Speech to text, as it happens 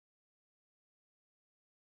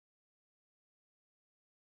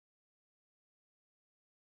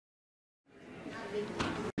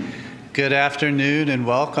Good afternoon and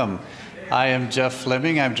welcome. I am Jeff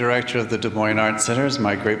Fleming. I'm director of the Des Moines Art Center. It's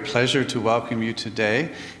my great pleasure to welcome you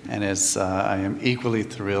today, and I am equally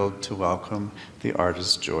thrilled to welcome the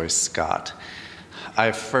artist Joyce Scott.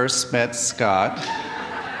 I first met Scott.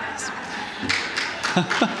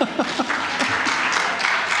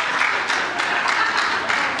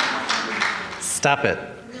 Stop it.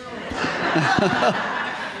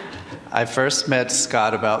 I first met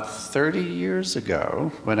Scott about 30 years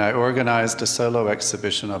ago when I organized a solo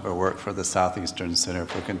exhibition of her work for the Southeastern Center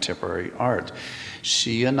for Contemporary Art.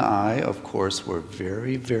 She and I, of course, were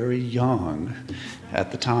very, very young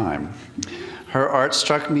at the time. Her art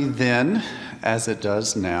struck me then, as it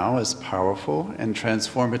does now, as powerful and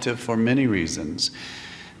transformative for many reasons.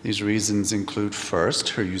 These reasons include, first,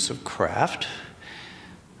 her use of craft,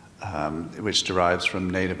 which derives from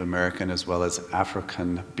Native American as well as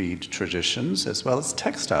African bead traditions, as well as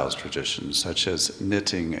textiles traditions, such as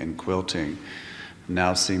knitting and quilting.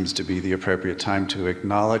 Now seems to be the appropriate time to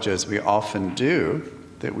acknowledge, as we often do,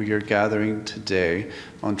 that we are gathering today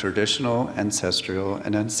on traditional, ancestral,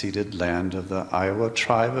 and unceded land of the Iowa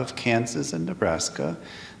tribe of Kansas and Nebraska,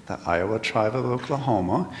 the Iowa tribe of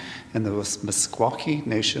Oklahoma, and the Meskwaki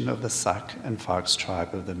nation of the Sac and Fox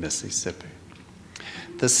tribe of the Mississippi.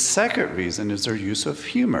 The second reason is their use of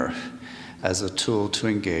humor as a tool to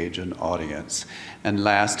engage an audience. And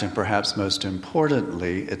last, and perhaps most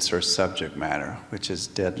importantly, it's her subject matter, which is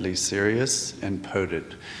deadly serious and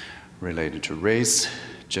potent, related to race,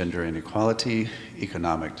 gender inequality,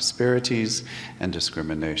 economic disparities, and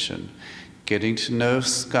discrimination. Getting to know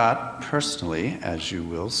Scott personally, as you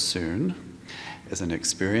will soon, is an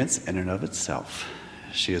experience in and of itself.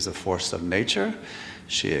 She is a force of nature.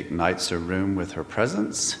 She ignites a room with her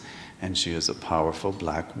presence, and she is a powerful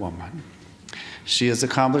Black woman. She has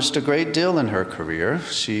accomplished a great deal in her career.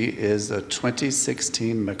 She is a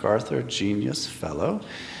 2016 MacArthur Genius Fellow,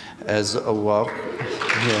 as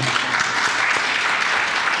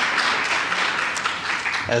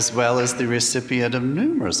well as the recipient of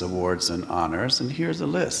numerous awards and honors, and here's a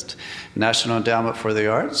list. National Endowment for the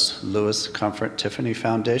Arts, Lewis Comfort Tiffany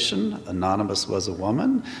Foundation, Anonymous Was a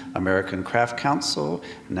Woman, American Craft Council,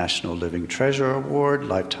 National Living Treasure Award,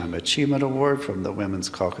 Lifetime Achievement Award from the Women's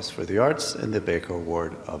Caucus for the Arts, and the Baker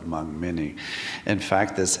Award, among many. In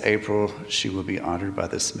fact, this April, she will be honored by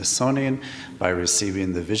the Smithsonian by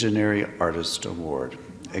receiving the Visionary Artist Award.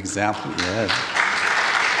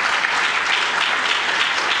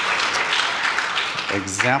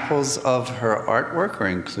 Examples of her artwork are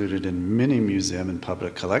included in many museum and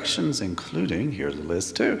public collections, including, here's a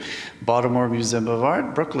list too, Baltimore Museum of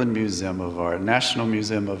Art, Brooklyn Museum of Art, National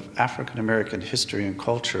Museum of African American History and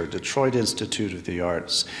Culture, Detroit Institute of the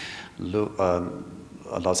Arts,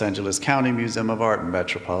 Los Angeles County Museum of Art,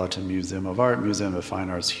 Metropolitan Museum of Art, Museum of Fine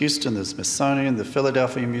Arts Houston, the Smithsonian, the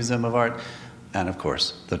Philadelphia Museum of Art, and of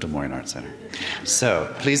course, the Des Moines Art Center. So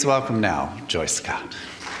please welcome now, Joyce Scott.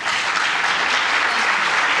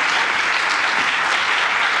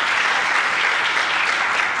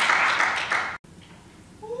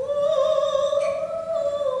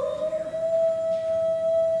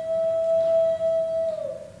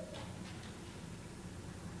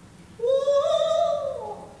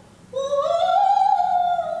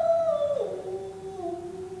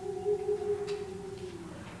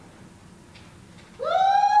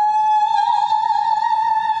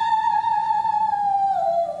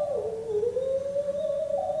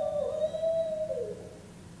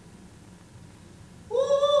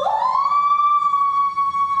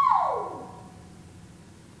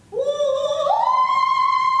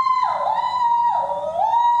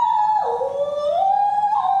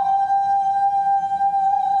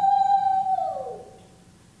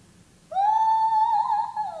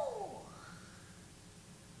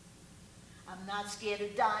 Scared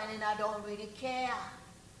of dying and I don't really care.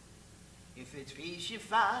 If it's peace you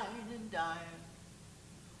find in dying,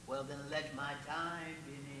 well then let my time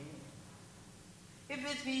be near.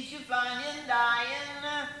 If it's peace you find in dying,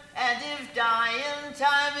 and if dying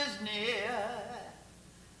time is near,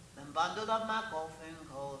 then bundle up my coffin,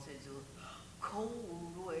 cause it's a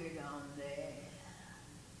cold way down there.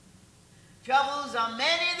 Troubles are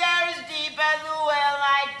many, they're as deep as a well.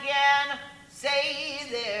 I can say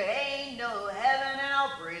there ain't no heaven, and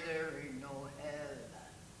I'll pray there ain't no hell.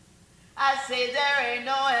 I say there ain't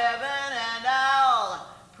no heaven, and I'll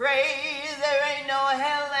pray there ain't no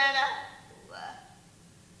hell, and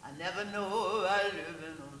I never know I live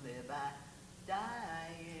and only by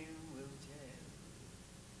dying will tell.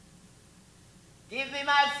 Give me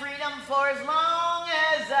my freedom for as long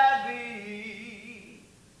as I be.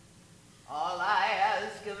 All I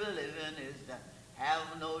ask of a living is to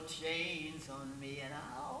have no chains on me, and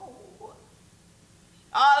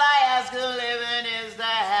all I ask of living is to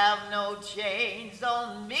have no chains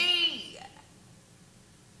on me.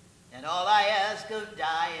 And all I ask of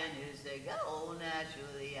dying is to go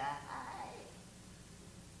naturally. I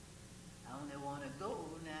only want to go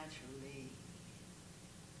naturally.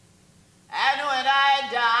 And when I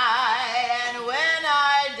die, and when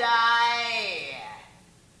I die,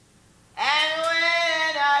 and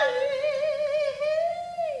when I leave,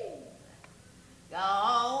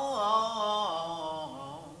 gone,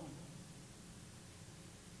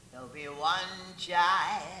 there'll be one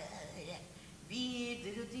child.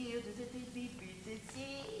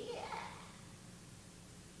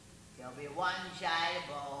 There'll be one child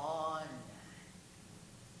born.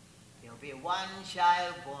 There'll be one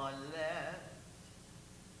child born left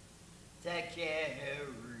to carry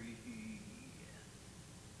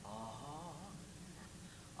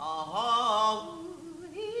on.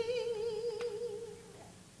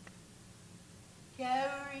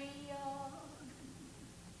 Carry on.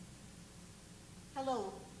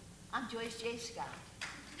 Hello, I'm Joyce J. Scott.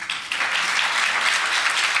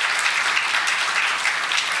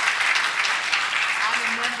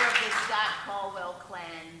 Member of the Scott Caldwell clan,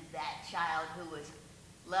 that child who was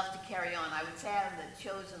left to carry on. I would say I'm the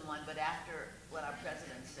chosen one, but after what our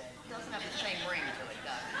president said, it doesn't have the same ring to it,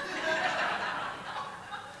 does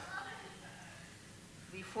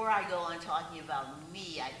it? Before I go on talking about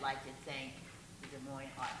me, I'd like to thank the Des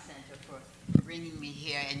Moines Arts Center for bringing me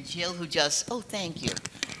here, and Jill, who just, oh, thank you.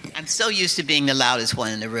 I'm so used to being the loudest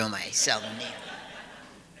one in the room, I seldom need.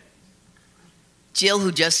 Jill,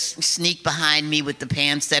 who just sneaked behind me with the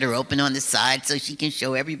pants that are open on the side so she can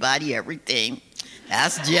show everybody everything.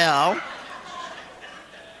 That's Jill.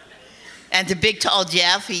 And to big, tall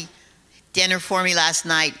Jeff, he dinner for me last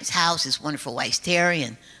night. His house is wonderful, Weiss Terry,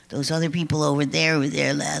 and those other people over there were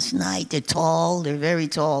there last night. They're tall. They're very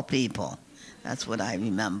tall people. That's what I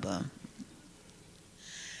remember.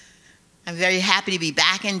 I'm very happy to be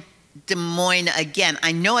back in Des Moines again.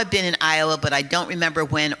 I know I've been in Iowa, but I don't remember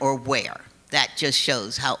when or where. That just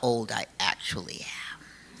shows how old I actually am.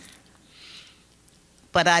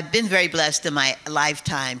 But I've been very blessed in my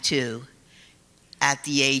lifetime, too. At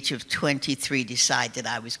the age of 23, decide that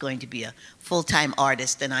I was going to be a full-time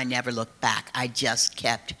artist, and I never looked back. I just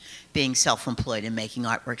kept being self-employed and making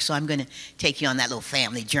artwork. So I'm going to take you on that little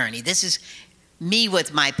family journey. This is me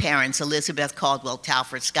with my parents, Elizabeth Caldwell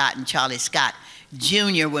Talford Scott and Charlie Scott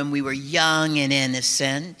Jr., when we were young and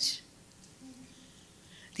innocent.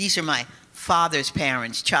 These are my father's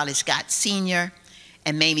parents, Charlie Scott Sr.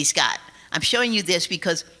 and Mamie Scott. I'm showing you this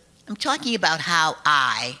because I'm talking about how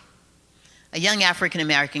I, a young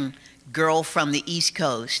African-American girl from the East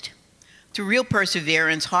Coast, through real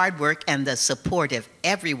perseverance, hard work, and the support of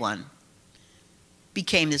everyone,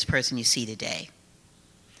 became this person you see today.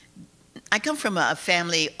 I come from a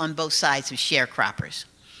family on both sides of sharecroppers.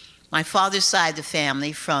 My father's side of the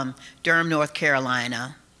family from Durham, North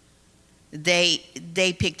Carolina, they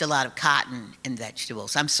picked a lot of cotton and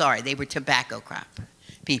vegetables. I'm sorry, they were tobacco crop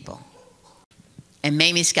people. And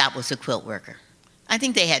Mamie Scott was a quilt worker. I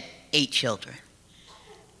think they had 8 children.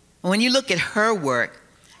 When you look at her work,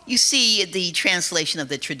 you see the translation of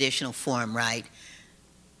the traditional form, right?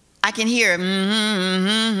 I can hear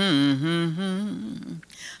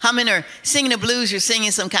humming or singing the blues or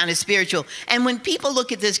singing some kind of spiritual. And when people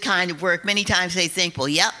look at this kind of work, many times they think, well,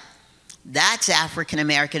 yep, that's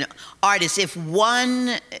African-American artists. If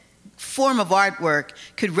one form of artwork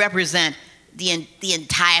could represent the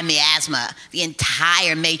entire miasma, the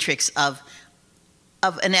entire matrix of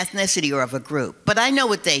an ethnicity or of a group. But I know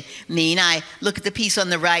what they mean. I look at the piece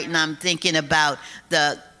on the right and I'm thinking about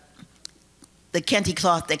the kente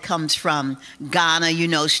cloth that comes from Ghana, you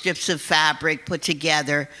know, strips of fabric put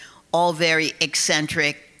together, all very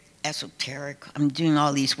eccentric, esoteric. I'm doing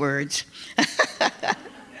all these words.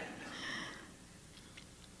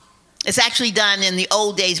 It's actually done in the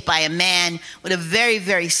old days by a man with a very,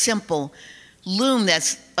 very simple loom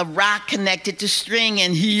that's a rock connected to string,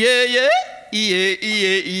 and he'd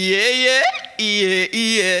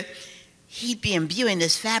be imbuing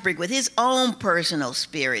this fabric with his own personal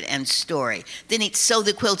spirit and story. Then he'd sew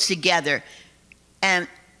the quilts together, and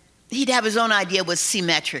he'd have his own idea what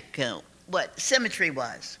symmetry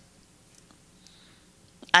was.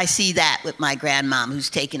 I see that with my grandmom, who's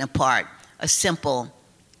taken apart a simple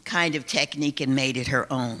kind of technique and made it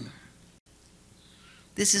her own.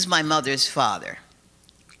 This is my mother's father,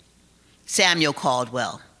 Samuel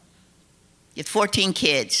Caldwell. He had 14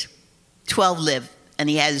 kids, 12 lived, and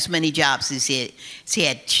he had as many jobs as he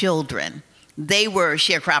had children. They were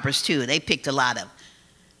sharecroppers too. They picked a lot of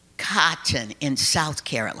cotton in South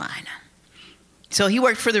Carolina. So he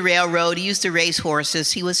worked for the railroad. He used to raise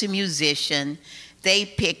horses. He was a musician. They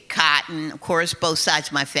picked cotton. Of course, both sides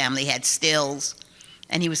of my family had stills.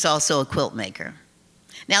 And he was also a quilt maker.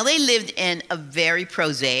 Now, they lived in a very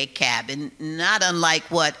prosaic cabin, not unlike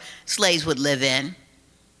what slaves would live in.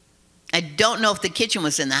 I don't know if the kitchen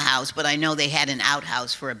was in the house, but I know they had an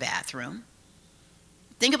outhouse for a bathroom.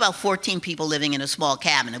 Think about 14 people living in a small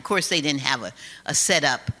cabin. Of course, they didn't have a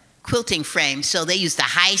set-up quilting frame, so they used to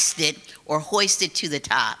heist it or hoist it to the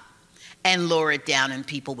top and lower it down, and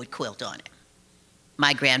people would quilt on it.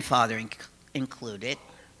 My grandfather included.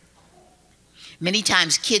 Many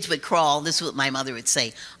times kids would crawl, this is what my mother would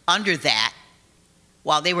say, under that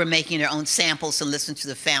while they were making their own samples and listening to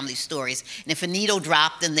the family stories. And if a needle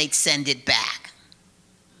dropped, then they'd send it back.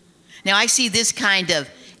 Now, I see this kind of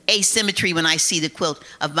asymmetry when I see the quilt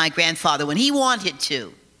of my grandfather. When he wanted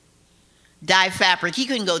to dye fabric, he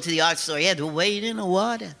couldn't go to the art store. He had to wade in the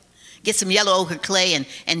water, get some yellow ochre clay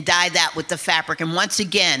and dye that with the fabric. And once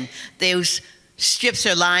again, those strips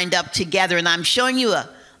are lined up together. And I'm showing you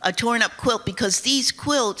a torn up quilt because these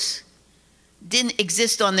quilts didn't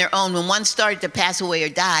exist on their own. When one started to pass away or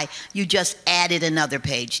die, you just added another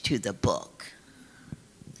page to the book.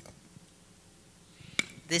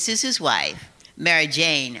 This is his wife, Mary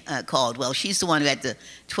Jane Caldwell. She's the one who had the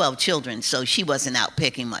 12 children, so she wasn't out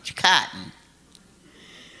picking much cotton.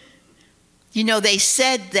 You know, they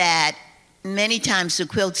said that many times the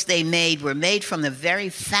quilts they made were made from the very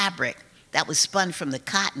fabric that was spun from the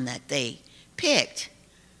cotton that they picked.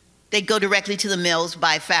 They'd go directly to the mills,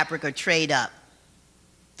 buy fabric, or trade up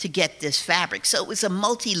to get this fabric. So it was a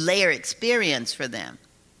multi-layer experience for them.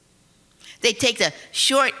 They'd take the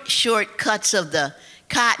short cuts of the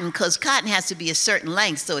cotton, because cotton has to be a certain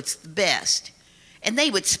length, so it's the best. And they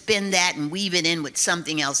would spin that and weave it in with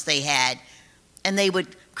something else they had. And they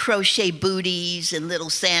would crochet booties and little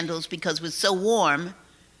sandals because it was so warm,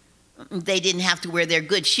 they didn't have to wear their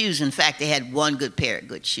good shoes. In fact, they had one good pair of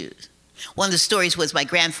good shoes. One of the stories was my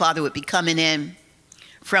grandfather would be coming in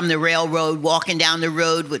from the railroad, walking down the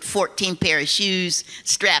road with 14 pair of shoes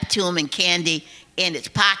strapped to him and candy in its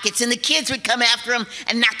pockets. And the kids would come after him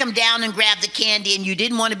and knock him down and grab the candy. And you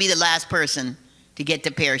didn't want to be the last person to get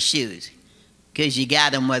the pair of shoes because you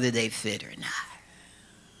got them whether they fit or not.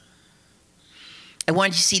 I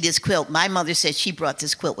wanted you to see this quilt. My mother said she brought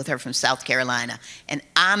this quilt with her from South Carolina, and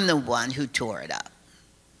I'm the one who tore it up.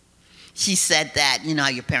 She said that, you know how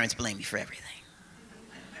your parents blame you for everything.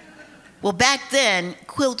 Well, back then,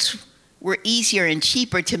 quilts were easier and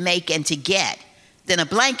cheaper to make and to get than a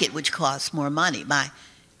blanket, which costs more money. My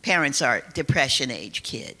parents are Depression-age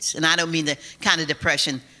kids, and I don't mean the kind of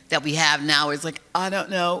depression that we have now where it's like, I don't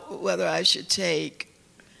know whether I should take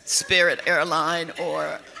Spirit Airline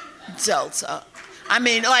or Delta. I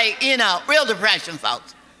mean, like, you know, real depression,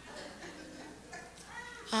 folks.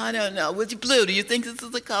 I don't know. What's blue? Do you think this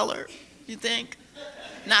is the color? You think?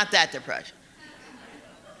 Not that depression.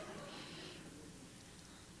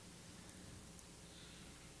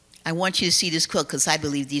 I want you to see this quilt because I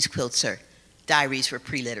believe these quilts are diaries for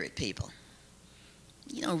pre-literate people.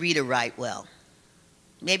 You don't read or write well.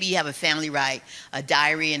 Maybe you have a family write a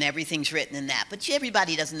diary and everything's written in that, but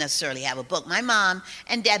everybody doesn't necessarily have a book. My mom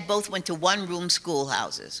and dad both went to one-room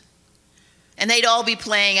schoolhouses. And they'd all be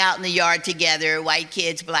playing out in the yard together, white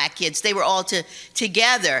kids, black kids. They were all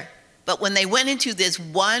together. But when they went into this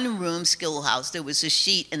one-room schoolhouse, there was a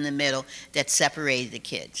sheet in the middle that separated the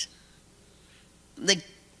kids. The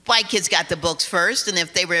white kids got the books first, and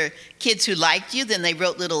if they were kids who liked you, then they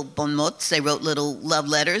wrote little bon mots, they wrote little love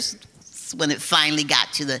letters when it finally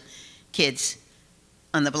got to the kids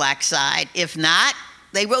on the black side. If not,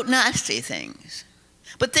 they wrote nasty things.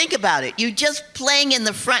 But think about it. You're just playing in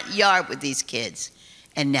the front yard with these kids,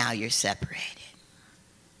 and now you're separated.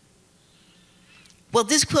 Well,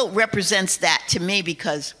 this quilt represents that to me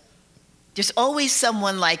because there's always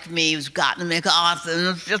someone like me who's gotten a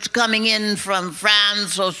MacArthur, just coming in from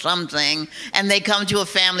France or something, and they come to a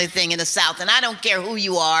family thing in the South. And I don't care who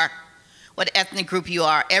you are, what ethnic group you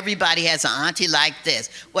are, everybody has an auntie like this.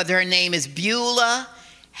 Whether her name is Beulah,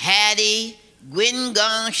 Hattie,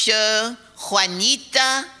 Gwyngansha,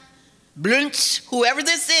 Juanita, Bluntz, whoever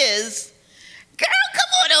this is, girl,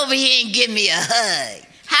 come on over here and give me a hug.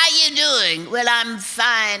 How you doing? Well, I'm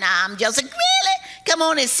fine. I'm just like, really? Come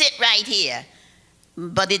on and sit right here.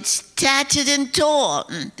 But it's tattered and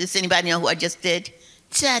torn. Does anybody know who I just did?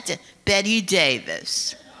 Tattered. Betty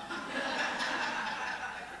Davis.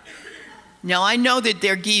 Now, I know that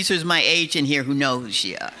there are geezers my age in here who know who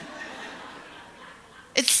she are.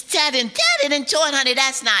 It's tattered and torn, honey.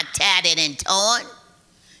 That's not tattered and torn.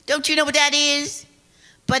 Don't you know what that is?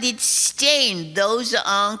 but it stained. Those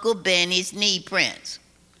are Uncle Benny's knee prints.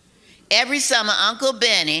 Every summer, Uncle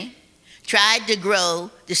Benny tried to grow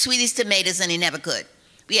the sweetest tomatoes, and he never could.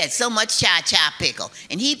 We had so much cha-cha pickle,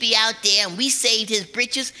 and he'd be out there, and we saved his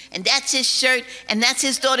breeches, and that's his shirt, and that's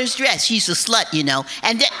his daughter's dress. She's a slut, you know.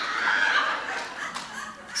 And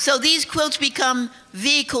so these quilts become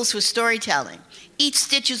vehicles for storytelling. Each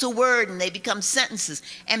stitch is a word, and they become sentences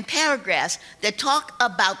and paragraphs that talk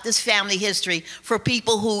about this family history for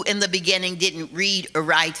people who, in the beginning, didn't read or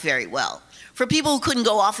write very well. For people who couldn't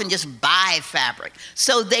go off and just buy fabric.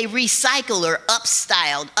 So they recycled or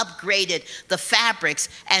upstyled, upgraded the fabrics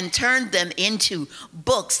and turned them into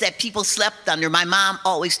books that people slept under. My mom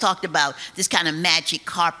always talked about this kind of magic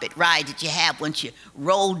carpet ride that you have once you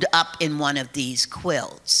rolled up in one of these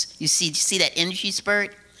quilts. You see that energy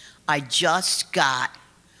spurt? I just got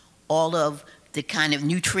all of the kind of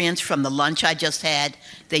nutrients from the lunch I just had.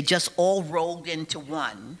 They just all rolled into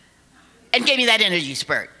one and gave me that energy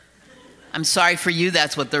spurt. I'm sorry for you,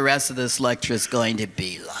 that's what the rest of this lecture is going to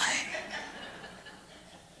be like.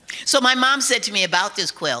 So my mom said to me about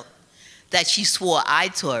this quilt that she swore I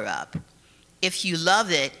tore up. If you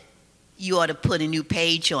love it, you ought to put a new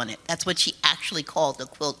page on it. That's what she actually called the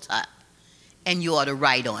quilt top. And you ought to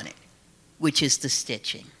write on it, which is the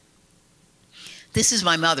stitching. This is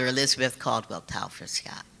my mother, Elizabeth Caldwell Talfer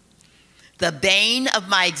Scott. The bane of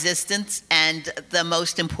my existence and the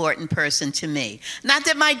most important person to me. Not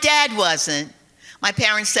that my dad wasn't. My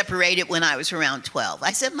parents separated when I was around 12.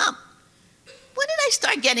 I said, Mom, when did I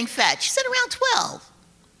start getting fat? She said, around 12.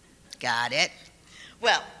 Got it.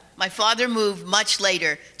 Well, my father moved much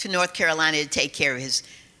later to North Carolina to take care of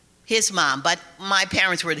his mom, but my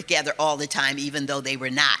parents were together all the time, even though they were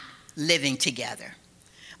not living together.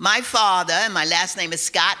 My father, and my last name is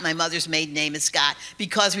Scott, my mother's maiden name is Scott,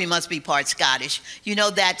 because we must be part Scottish. You know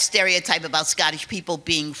that stereotype about Scottish people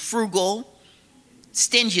being frugal?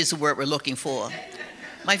 Stingy is the word we're looking for.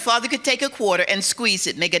 My father could take a quarter and squeeze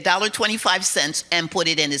it, make $1.25, and put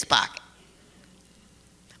it in his pocket.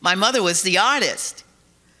 My mother was the artist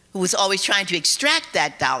who was always trying to extract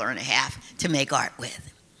that $1.50 to make art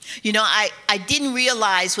with. You know, I didn't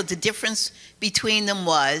realize what the difference between them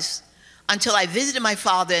was until I visited my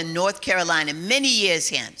father in North Carolina many years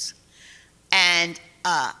hence. And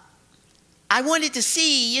I wanted to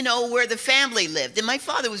see, you know, where the family lived. And my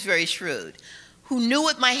father was very shrewd, who knew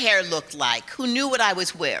what my hair looked like, who knew what I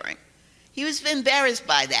was wearing. He was embarrassed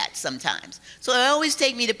by that sometimes. So I always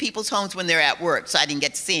take me to people's homes when they're at work, so I didn't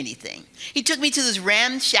get to see anything. He took me to this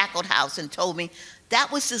ramshackled house and told me that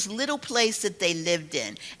was this little place that they lived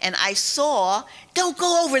in. And I saw, don't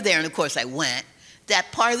go over there. And of course I went.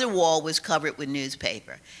 That part of the wall was covered with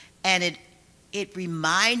newspaper. And it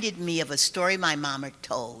reminded me of a story my mama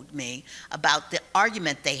told me about the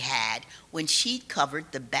argument they had when she covered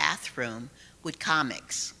the bathroom with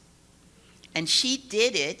comics. And she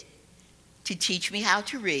did it to teach me how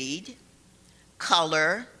to read,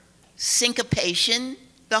 color, syncopation,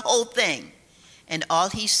 the whole thing. And all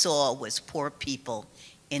he saw was poor people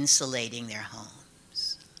insulating their homes.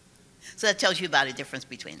 So that tells you about a difference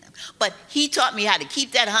between them. But he taught me how to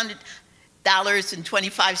keep that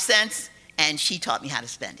 $100.25, and she taught me how to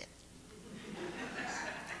spend it.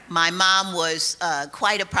 My mom was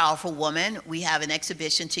quite a powerful woman. We have an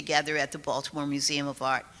exhibition together at the Baltimore Museum of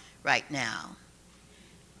Art right now.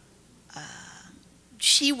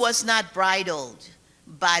 She was not bridled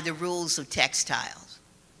by the rules of textiles.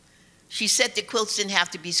 She said the quilts didn't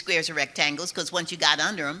have to be squares or rectangles because once you got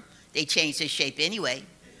under them, they changed their shape anyway.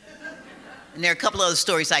 And there are a couple other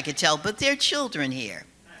stories I could tell, but there are children here.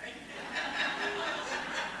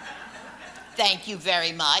 Thank you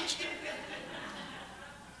very much.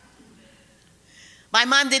 My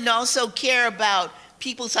mom didn't also care about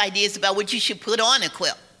people's ideas about what you should put on a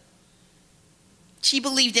quilt. She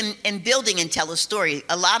believed in building and tell a story.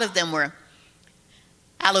 A lot of them were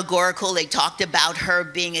allegorical. They talked about her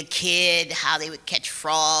being a kid, how they would catch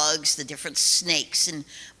frogs, the different snakes and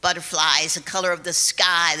butterflies, the color of the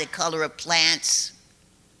sky, the color of plants.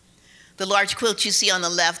 The large quilt you see on the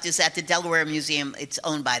left is at the Delaware Museum. It's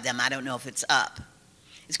owned by them. I don't know if it's up.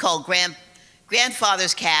 It's called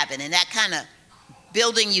Grandfather's Cabin, and that kind of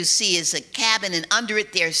building you see is a cabin, and under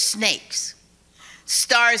it there's snakes,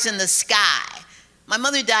 stars in the sky. My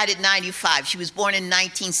mother died at 95. She was born in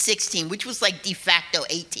 1916, which was like de facto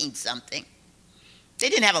 18-something. They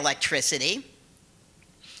didn't have electricity.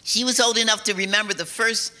 She was old enough to remember the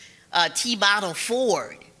first T-model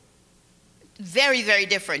Ford. Very, very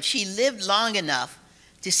different. She lived long enough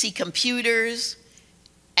to see computers,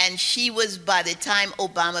 and she was, by the time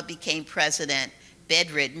Obama became president,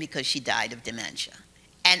 bedridden because she died of dementia.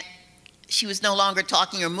 And she was no longer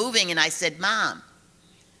talking or moving, and I said, Mom,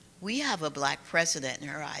 we have a black president. And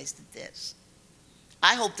her eyes did this.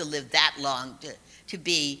 I hope to live that long to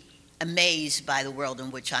be amazed by the world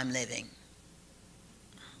in which I'm living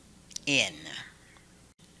in.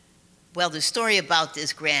 Well, the story about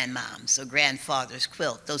this grandmom's or grandfather's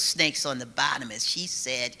quilt, those snakes on the bottom, as she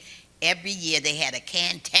said, every year they had a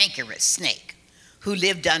cantankerous snake who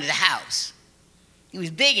lived under the house. He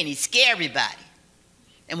was big and he'd scare everybody.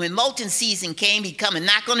 And when molting season came, he'd come and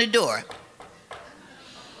knock on the door.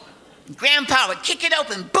 Grandpa would kick it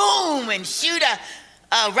open, boom, and shoot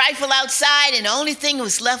a rifle outside, and the only thing that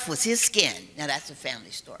was left was his skin. Now, that's a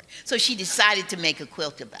family story. So she decided to make a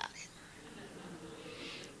quilt about it.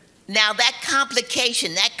 Now, that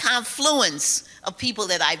complication, that confluence of people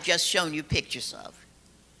that I've just shown you pictures of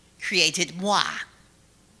created moi.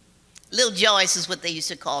 Little Joyce is what they used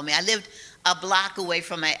to call me. I lived a block away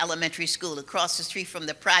from my elementary school, across the street from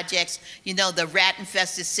the projects. You know, the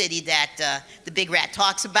rat-infested city that the Big Rat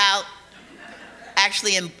talks about.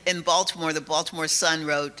 Actually, in Baltimore, the Baltimore Sun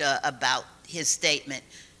wrote about his statement,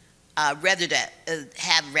 rather to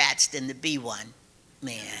have rats than to be one.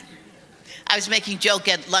 Man. I was making a joke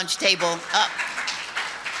at lunch table.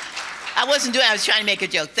 I wasn't doing it, I was trying to make a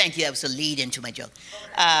joke. Thank you, that was a lead into my joke.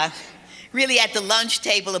 Really at the lunch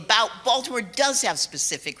table about Baltimore does have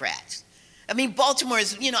specific rats. I mean, Baltimore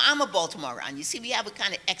is, you know, I'm a Baltimorean. You see, we have a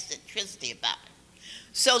kind of eccentricity about it.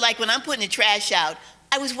 So like when I'm putting the trash out,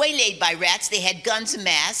 I was waylaid by rats. They had guns and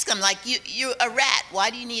masks. I'm like, you're a rat. Why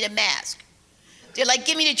do you need a mask? They're like,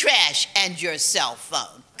 give me the trash and your cell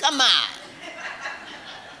phone. Come on.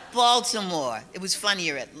 Baltimore. It was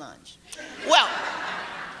funnier at lunch. Well,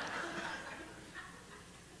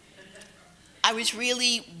 I was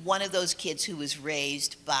really one of those kids who was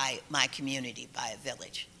raised by my community, by a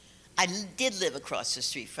village. I did live across the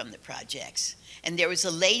street from the projects. And there was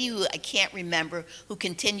a lady who I can't remember who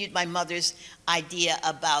continued my mother's idea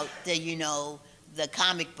about the, you know, the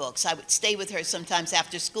comic books. I would stay with her sometimes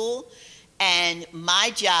after school. And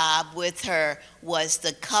my job with her was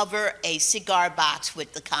to cover a cigar box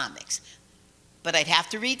with the comics. But I'd have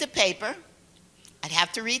to read the paper, I'd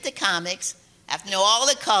have to read the comics, I have to know all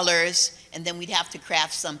the colors, and then we'd have to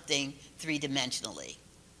craft something three-dimensionally.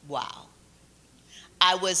 Wow.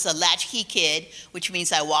 I was a latchkey kid, which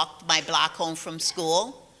means I walked my block home from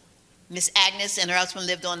school. Miss Agnes and her husband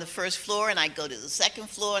lived on the first floor, and I'd go to the second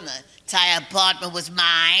floor, and the entire apartment was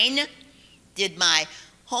mine. Did my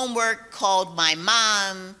homework, called my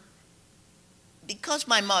mom. Because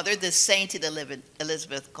my mother, the sainted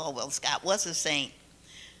Elizabeth Caldwell Scott, was a saint,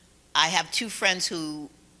 I have two friends who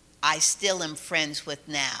I still am friends with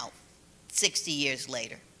now, 60 years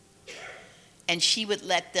later. And she would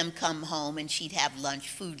let them come home and she'd have lunch,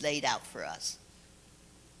 food laid out for us.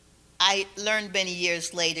 I learned many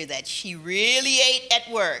years later that she really ate at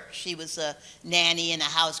work. She was a nanny and a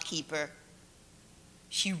housekeeper.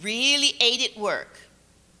 She really ate at work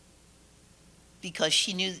because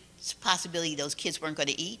she knew the possibility those kids weren't going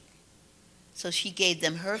to eat. So she gave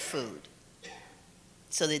them her food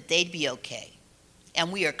so that they'd be okay.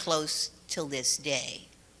 And we are close till this day.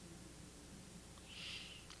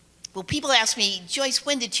 Well, people ask me, Joyce,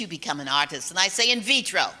 when did you become an artist? And I say, in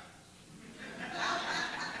vitro.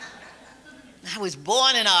 I was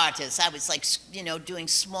born an artist. I was like, you know, doing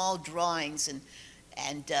small drawings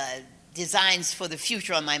and designs for the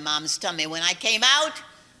future on my mom's tummy. When I came out,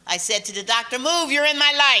 I said to the doctor, move, you're in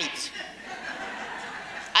my light.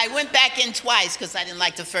 I went back in twice because I didn't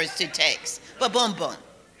like the first two takes. But boom, boom.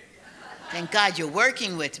 Thank God you're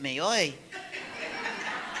working with me, oi.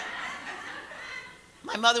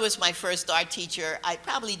 My mother was my first art teacher. I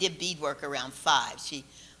probably did beadwork around 5.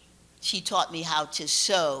 She taught me how to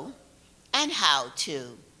sew and how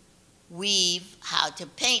to weave, how to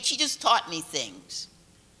paint. She just taught me things.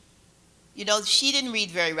 You know, she didn't read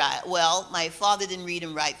very well. My father didn't read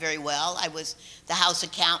and write very well. I was the house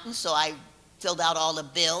accountant, so I filled out all the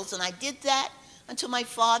bills, and I did that until my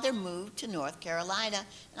father moved to North Carolina,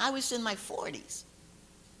 and I was in my 40s.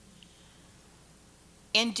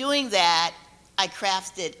 In doing that, I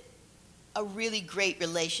crafted a really great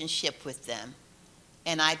relationship with them,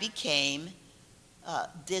 and I became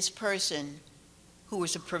this person who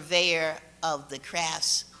was a purveyor of the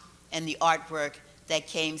crafts and the artwork that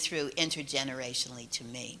came through intergenerationally to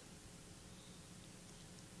me.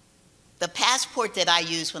 The passport that I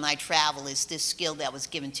use when I travel is this skill that was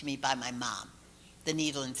given to me by my mom, the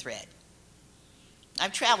needle and thread.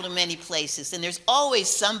 I've traveled to many places, and there's always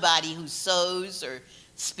somebody who sews or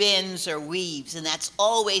spins or weaves, and that's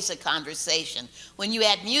always a conversation. When you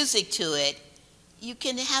add music to it, you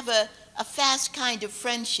can have a fast kind of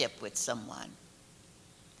friendship with someone.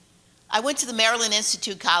 I went to the Maryland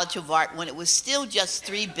Institute College of Art when it was still just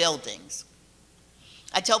 3 buildings.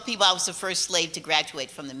 I tell people I was the first slave to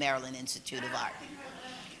graduate from the Maryland Institute of Art.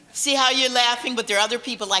 See how you're laughing, but there are other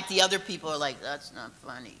people like the other people are like, that's not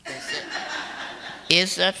funny, is it?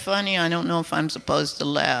 Is that funny? I don't know if I'm supposed to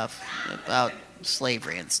laugh about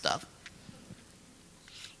slavery and stuff.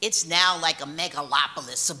 It's now like a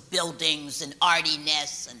megalopolis of buildings and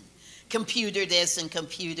artiness and computer this and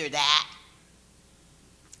computer that.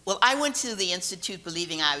 Well, I went to the Institute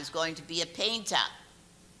believing I was going to be a painter.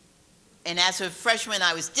 And as a freshman,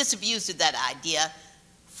 I was disabused of that idea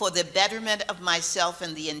for the betterment of myself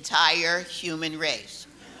and the entire human race.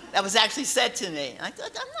 That was actually said to me. I thought,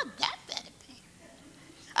 I'm not that bad at painting.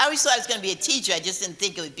 I always thought I was going to be a teacher. I just didn't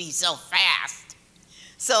think it would be so fast.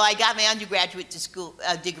 So I got my undergraduate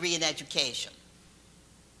degree in education.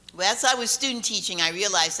 Well, as I was student teaching, I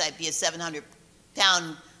realized I'd be a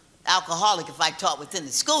 700-pound alcoholic if I taught within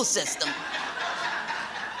the school system.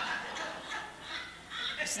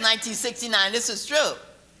 It's 1969, this is true.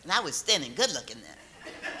 And I was thin and good looking then.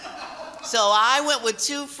 So I went with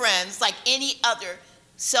 2 friends, like any other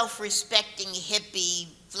self-respecting hippie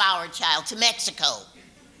flower child, to Mexico.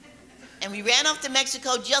 And we ran off to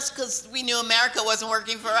Mexico just because we knew America wasn't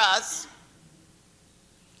working for us.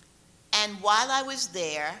 And while I was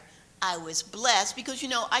there, I was blessed because, you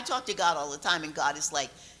know, I talk to God all the time, and God is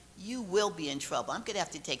like, you will be in trouble. I'm going to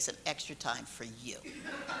have to take some extra time for you.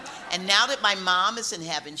 And now that my mom is in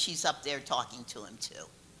heaven, she's up there talking to him too.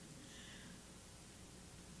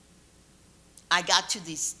 I got to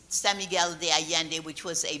the San Miguel de Allende, which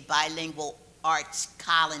was a bilingual arts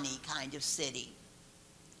colony kind of city.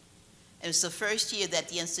 It was the first year that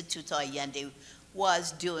the Instituto Allende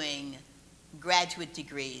was doing graduate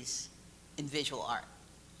degrees in visual art.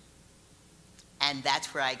 And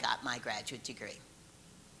that's where I got my graduate degree.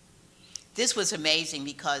 This was amazing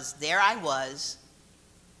because there I was,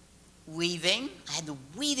 weaving. I had to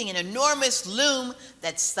weaving an enormous loom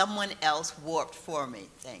that someone else warped for me.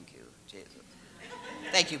 Thank you, Jesus.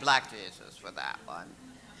 Thank you, Black Jesus, for that one.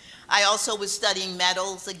 I also was studying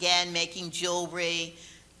metals again, making jewelry,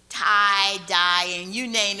 tie-dyeing, you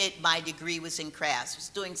name it, my degree was in crafts. I was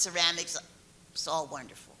doing ceramics. It's all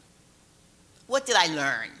wonderful. What did I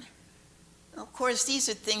learn? Of course, these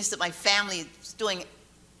are things that my family was doing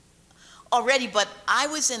already, but I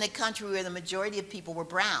was in a country where the majority of people were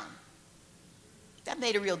brown. That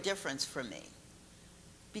made a real difference for me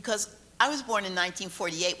because I was born in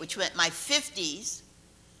 1948, which meant my 50s,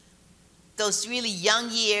 those really young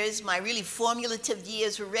years, my really formulative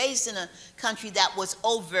years, were raised in a country that was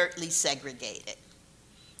overtly segregated.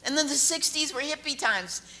 And then the 60s were hippie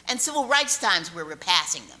times and civil rights times where we're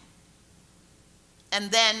passing them. And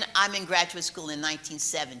then I'm in graduate school in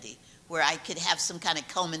 1970, where I could have some kind of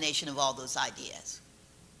culmination of all those ideas.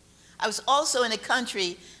 I was also in a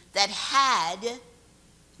country that had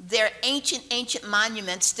their ancient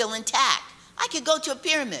monuments still intact. I could go to a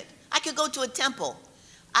pyramid. I could go to a temple.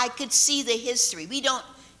 I could see the history. We don't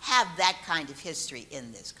have that kind of history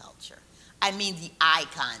in this culture. I mean the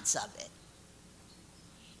icons of it.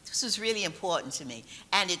 This was really important to me,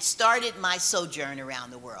 and it started my sojourn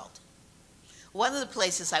around the world. One of the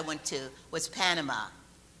places I went to was Panama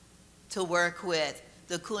to work with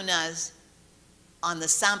the Cunas on the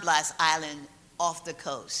San Blas Island off the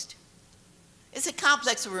coast. It's a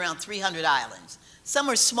complex of around 300 islands. Some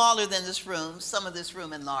are smaller than this room, some of this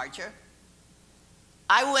room and larger.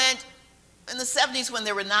 I went in the 70s when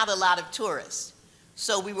there were not a lot of tourists.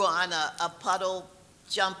 So we were on a puddle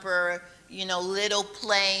jumper, you know, little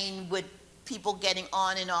plane with people getting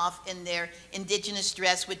on and off in their indigenous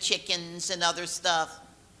dress with chickens and other stuff.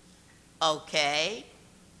 Okay.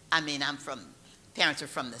 I mean, parents are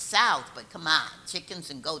from the South, but come on, chickens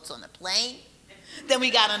and goats on a plane? Then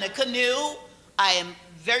we got on a canoe. I am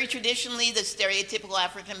very traditionally the stereotypical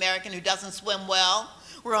African American who doesn't swim well.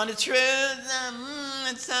 We're on a trip,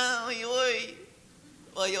 and so, oi, oi.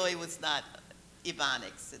 Oi, oi was not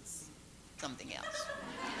Ebonics, it's something else.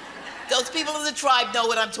 Those people in the tribe know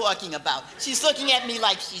what I'm talking about. She's looking at me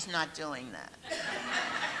like she's not doing that.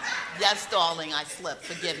 Yes, darling, I slipped,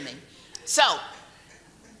 forgive me. So,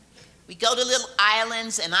 we go to little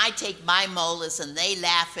islands, and I take my molars, and they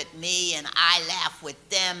laugh at me, and I laugh with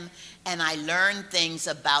them, and I learn things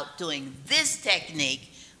about doing this technique,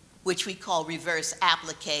 which we call reverse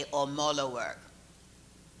applique or mola work.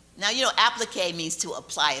 Now, you know, applique means to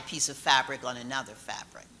apply a piece of fabric on another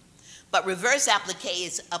fabric. But reverse applique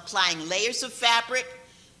is applying layers of fabric,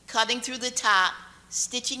 cutting through the top,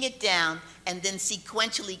 stitching it down, and then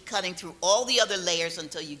sequentially cutting through all the other layers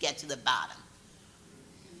until you get to the bottom.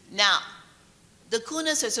 Now, The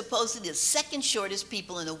Kunas are supposedly the second shortest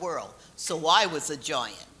people in the world, so I was a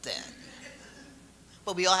giant then.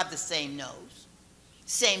 But we all have the same nose,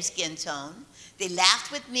 same skin tone. They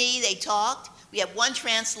laughed with me, they talked. We had one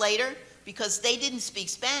translator because they didn't speak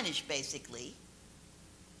Spanish, basically.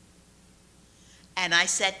 And I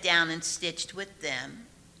sat down and stitched with them.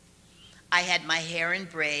 I had my hair in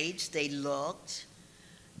braids, they looked.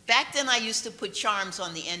 Back then I used to put charms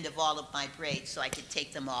on the end of all of my braids so I could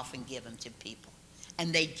take them off and give them to people.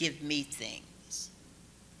 And they'd give me things.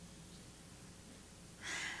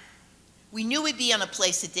 We knew we'd be on a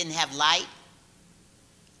place that didn't have light,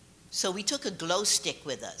 so we took a glow stick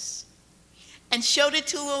with us and showed it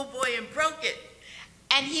to a little boy and broke it.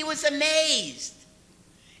 And he was amazed.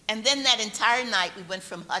 And then that entire night we went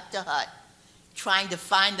from hut to hut trying to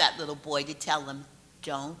find that little boy to tell him,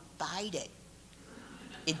 don't bite it.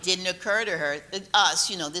 It didn't occur to her, us,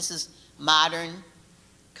 you know, this is modern,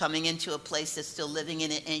 coming into a place that's still living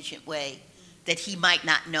in an ancient way, that he might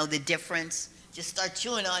not know the difference. Just start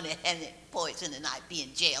chewing on it and it poison and I'd be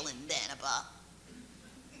in jail in Danaba.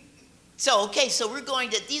 So, okay, so we're going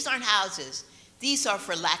to, these aren't houses. These are,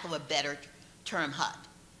 for lack of a better term, hut.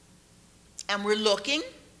 And we're looking,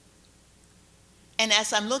 and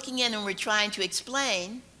as I'm looking in and we're trying to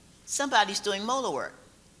explain, somebody's doing mola work,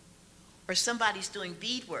 or somebody's doing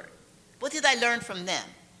bead work. What did I learn from them?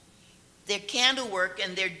 They're candle work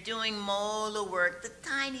and they're doing mola work, the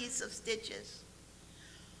tiniest of stitches.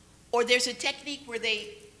 Or there's a technique where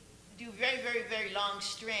they do very, very, very long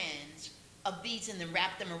strands of beads and then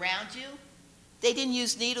wrap them around you. They didn't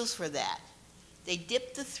use needles for that. They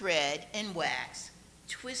dipped the thread in wax,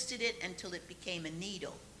 twisted it until it became a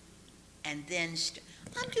needle, and then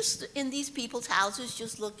I'm just in these people's houses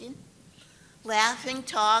just looking, laughing,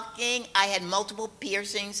 talking. I had multiple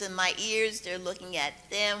piercings in my ears. They're looking at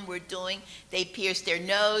them. They pierced their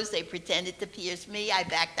nose. They pretended to pierce me. I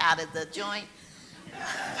backed out of the joint.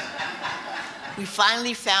 We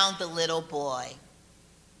finally found the little boy.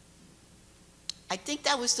 I think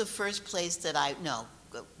that was the first place that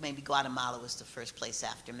maybe Guatemala was the first place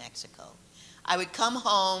after Mexico. I would come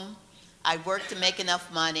home. I'd work to make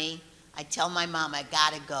enough money. I'd tell my mom I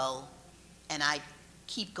gotta go, and I'd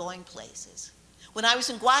keep going places. When I was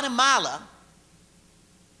in Guatemala,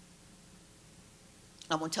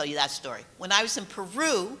 I won't tell you that story. When I was in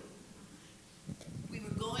Peru, we were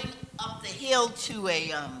going up the hill to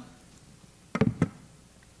a, I'm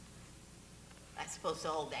supposed to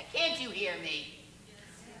hold that. Can't you hear me?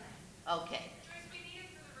 Yes. Okay.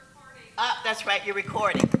 That's right, you're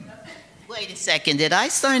recording. Wait a second, did I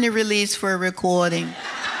sign a release for a recording?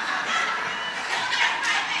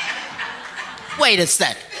 Wait a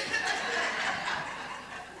second.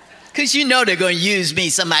 Because you know they're going to use me.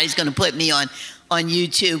 Somebody's going to put me on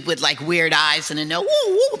YouTube with like weird eyes and a no, woo,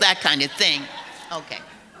 woo, that kind of thing. Okay.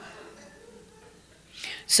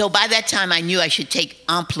 So by that time, I knew I should take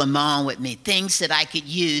implements with me, things that I could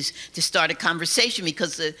use to start a conversation,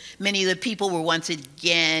 because many of the people were once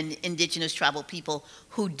again indigenous tribal people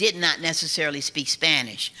who did not necessarily speak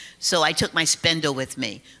Spanish. So I took my spindle with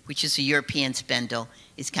me, which is a European spindle.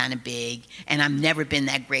 It's kind of big, and I've never been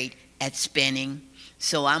that great at spinning.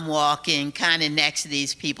 So I'm walking kind of next to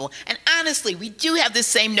these people. And honestly, we do have the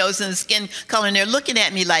same nose and skin color, and they're looking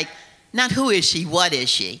at me like, not who is she, what is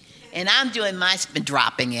she? And I'm doing my spin,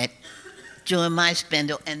 dropping it, doing my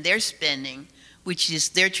spindle, and they're spinning, which is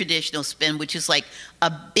their traditional spin, which is like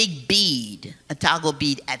a big bead, a toggle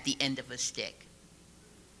bead at the end of a stick.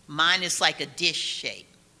 Mine is like a dish shape.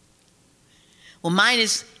 Well, mine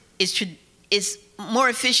is more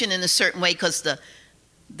efficient in a certain way because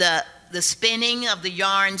the spinning of the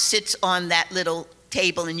yarn sits on that little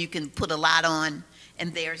table and you can put a lot on,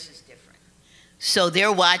 and theirs is different. So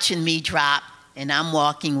they're watching me drop, and I'm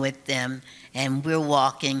walking with them, and we're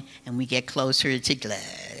walking, and we get closer together,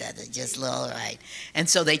 just a little, right? And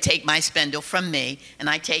so they take my spindle from me, and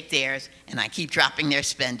I take theirs, and I keep dropping their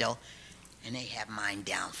spindle, and they have mine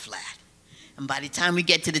down flat. And by the time we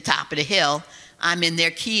get to the top of the hill, I'm in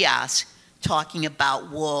their kiosk talking about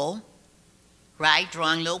wool, right?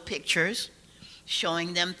 Drawing little pictures,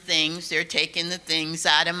 showing them things. They're taking the things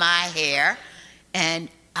out of my hair, and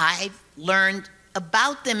I've learned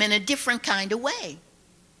about them in a different kind of way.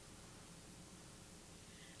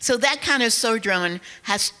 So that kind of sojourn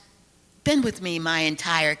has been with me my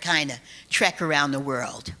entire kind of trek around the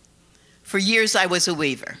world. For years I was a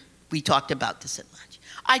weaver. We talked about this at lunch.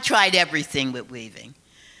 I tried everything with weaving.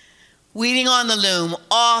 Weaving on the loom,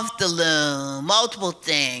 off the loom, multiple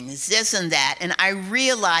things, this and that. And I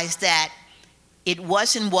realized that it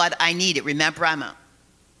wasn't what I needed. Remember, I'm a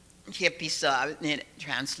hippie stuff,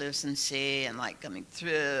 translucency and like coming through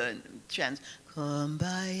and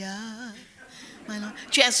kumbaya.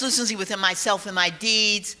 Translucency within myself and my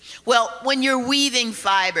deeds. Well, when you're weaving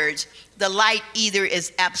fibers, the light either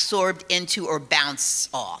is absorbed into or bounces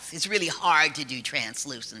off. It's really hard to do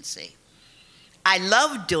translucency. I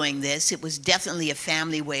loved doing this. It was definitely a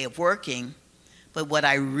family way of working, but what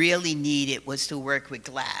I really needed was to work with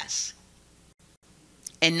glass.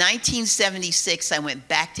 In 1976, I went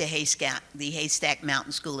back to the Haystack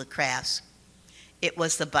Mountain School of Crafts. It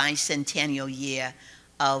was the bicentennial year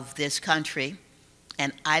of this country,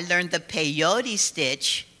 and I learned the peyote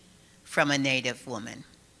stitch from a Native woman.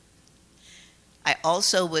 I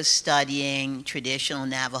also was studying traditional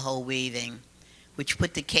Navajo weaving, which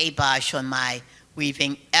put the kibosh on my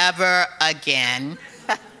weaving ever again.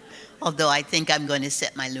 Although I think I'm going to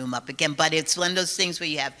set my loom up again. But it's one of those things where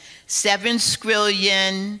you have 7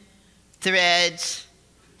 skrillion threads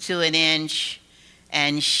to an inch,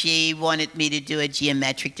 and she wanted me to do a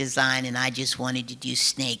geometric design, and I just wanted to do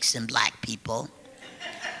snakes and black people.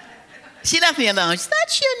 She left me alone. She's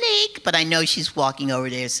not unique, but I know she's walking over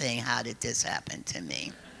there saying, how did this happen to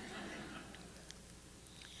me?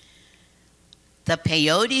 The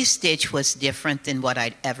peyote stitch was different than what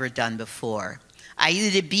I'd ever done before. I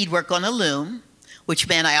either did beadwork on a loom, which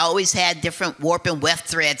meant I always had different warp and weft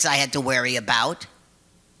threads I had to worry about,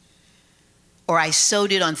 or I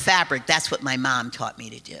sewed it on fabric. That's what my mom taught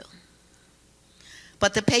me to do.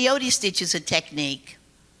 But the peyote stitch is a technique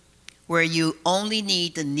where you only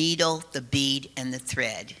need the needle, the bead, and the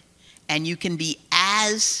thread. And you can be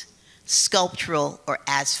as sculptural or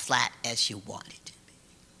as flat as you want it to be.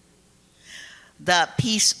 The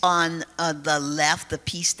piece on the left, the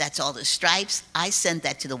piece that's all the stripes, I sent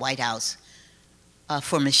that to the White House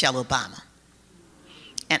for Michelle Obama.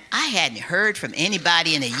 And I hadn't heard from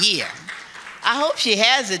anybody in a year. I hope she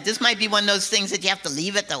has it. This might be one of those things that you have to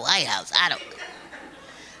leave at the White House. I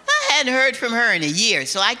hadn't heard from her in a year.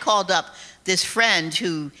 So I called up this friend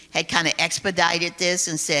who had kind of expedited this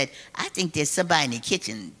and said, I think there's somebody in the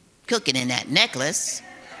kitchen cooking in that necklace.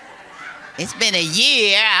 It's been a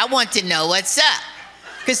year. I want to know what's up.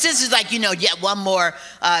 Because this is like, yet one more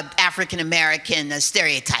African-American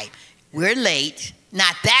stereotype. We're late.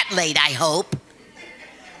 Not that late, I hope.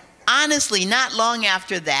 Honestly, not long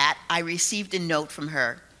after that, I received a note from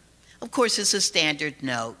her. Of course, it's a standard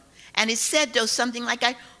note. And it said, though, something like,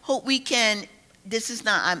 I hope we can, this is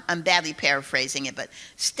not, I'm badly paraphrasing it, but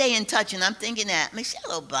stay in touch. And I'm thinking that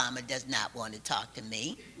Michelle Obama does not want to talk to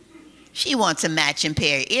me. She wants a matching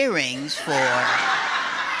pair of earrings for,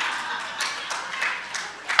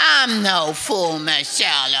 I'm no fool,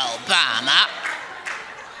 Michelle Obama.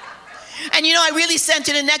 And I really sent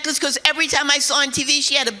her the necklace because every time I saw on TV,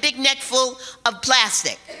 she had a big neck full of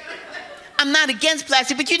plastic. I'm not against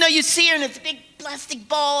plastic, but you see her in it's big plastic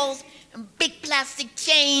balls and big plastic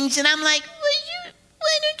chains, and I'm like,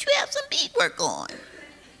 why don't you have some beadwork on?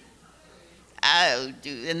 Oh,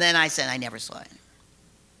 dude. And then I said, I never saw it.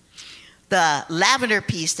 The lavender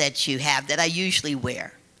piece that you have that I usually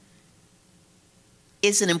wear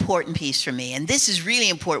is an important piece for me, and this is really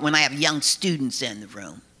important when I have young students in the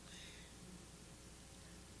room.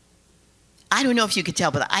 I don't know if you could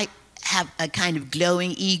tell, but I have a kind of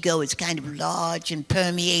glowing ego. It's kind of large and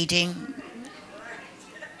permeating.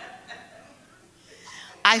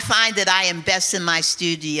 I find that I am best in my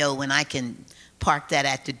studio when I can park that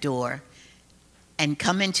at the door and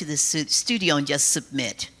come into the studio and just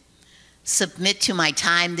submit. Submit to my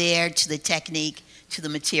time there, to the technique, to the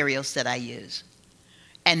materials that I use.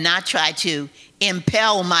 And not try to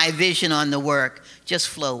impel my vision on the work, just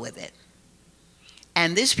flow with it.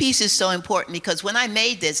 And this piece is so important because when I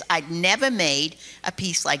made this, I'd never made a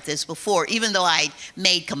piece like this before, even though I'd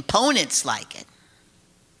made components like it.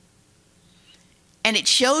 And it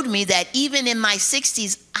showed me that even in my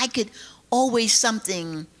 60s, I could always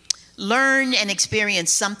learn and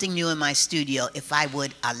experience something new in my studio if I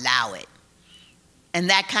would allow it. And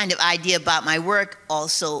that kind of idea about my work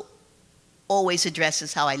also always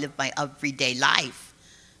addresses how I live my everyday life,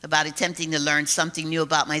 about attempting to learn something new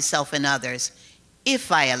about myself and others,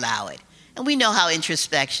 if I allow it. And we know how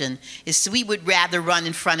introspection is. So we would rather run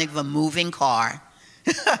in front of a moving car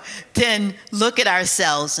than look at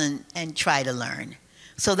ourselves and try to learn.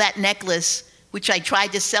 So that necklace, which I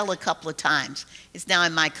tried to sell a couple of times, is now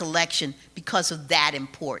in my collection because of that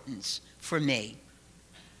importance for me.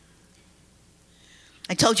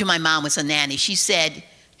 I told you my mom was a nanny. She said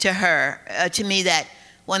to me that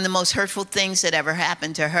one of the most hurtful things that ever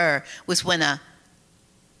happened to her was when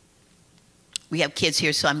we have kids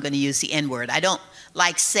here, so I'm going to use the N-word. I don't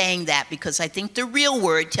like saying that because I think the real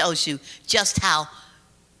word tells you just how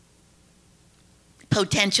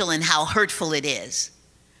potential and how hurtful it is.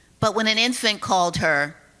 But when an infant called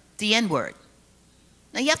her the N-word,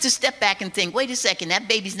 now you have to step back and think, wait a second, that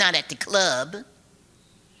baby's not at the club.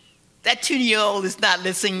 That 2-year-old is not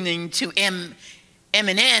listening to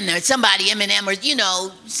Eminem or somebody, Eminem, or, you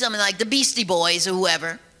know, something like the Beastie Boys or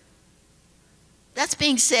whoever. That's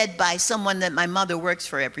being said by someone that my mother works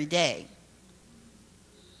for every day.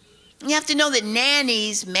 You have to know that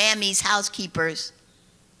nannies, mammies, housekeepers,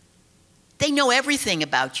 they know everything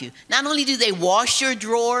about you. Not only do they wash your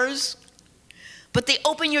drawers, but they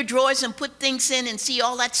open your drawers and put things in and see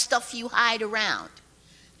all that stuff you hide around.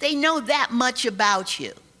 They know that much about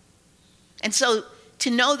you. And so to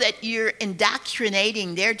know that you're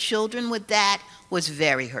indoctrinating their children with that was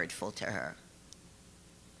very hurtful to her.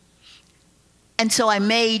 And so I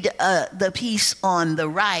made the piece on the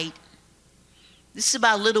right. This is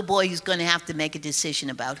about a little boy who's going to have to make a decision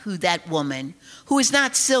about who that woman, who is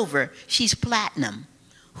not silver, she's platinum,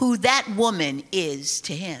 who that woman is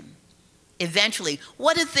to him. Eventually,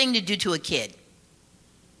 what a thing to do to a kid,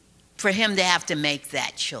 for him to have to make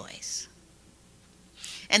that choice.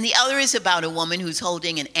 And the other is about a woman who's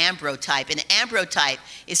holding an ambrotype. An ambrotype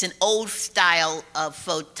is an old style of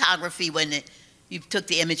photography when you took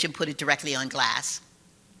the image and put it directly on glass.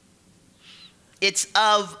 It's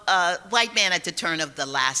of a white man at the turn of the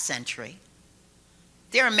last century.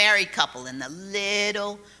 They're a married couple, and the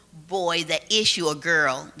little boy, the issue, or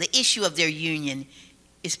girl, the issue of their union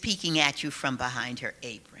is peeking at you from behind her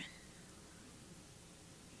apron.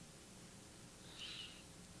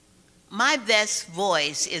 My best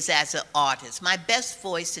voice is as an artist. My best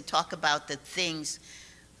voice to talk about the things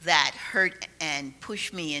that hurt and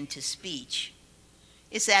push me into speech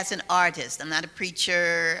is as an artist. I'm not a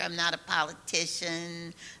preacher. I'm not a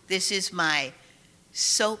politician. This is my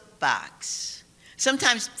soapbox.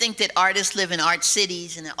 Sometimes think that artists live in art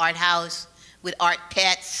cities, in an art house, with art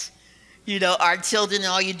pets, you know, art children,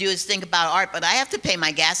 and all you do is think about art. But I have to pay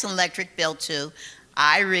my gas and electric bill too.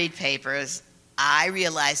 I read papers. I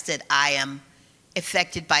realize that I am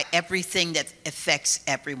affected by everything that affects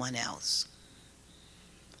everyone else.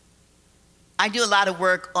 I do a lot of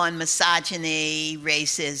work on misogyny,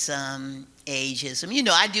 racism, ageism. You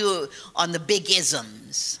know, I do on the big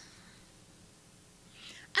isms.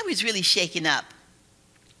 I was really shaken up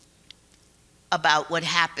about what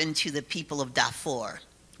happened to the people of Darfur,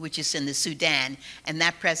 which is in the Sudan, and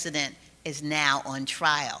that president is now on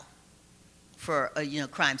trial for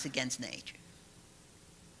crimes against nature.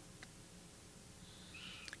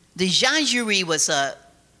 The Janjuri was a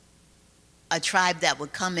tribe that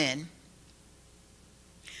would come in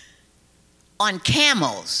on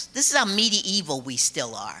camels. This is how medieval we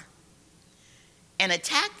still are, and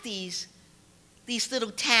attack these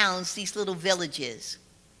little towns, these little villages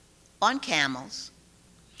on camels.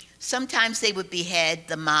 Sometimes they would behead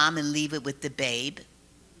the mom and leave it with the babe.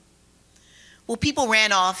 Well, people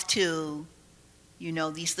ran off to, you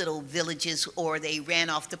know, these little villages, or they ran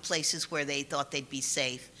off to places where they thought they'd be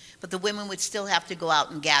safe. But the women would still have to go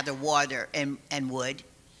out and gather water and wood,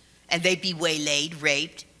 and they'd be waylaid,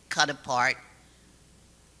 raped, cut apart.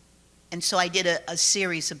 And so I did a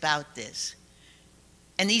series about this.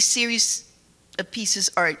 And these series of pieces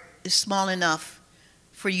are small enough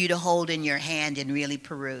for you to hold in your hand and really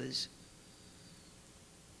peruse.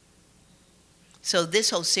 So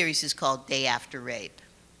this whole series is called Day After Rape.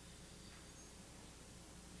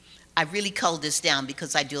 I really culled this down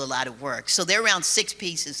because I do a lot of work. So there are around 6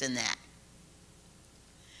 pieces in that.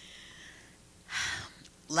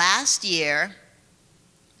 Last year,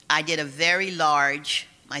 I did a very large,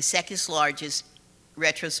 my second largest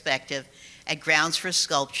retrospective at Grounds for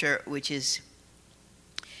Sculpture, which is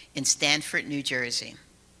in Stanford, New Jersey.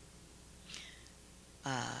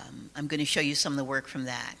 I'm going to show you some of the work from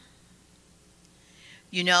that.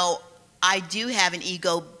 You know, I do have an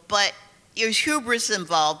ego, but there's hubris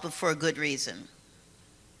involved, but for a good reason.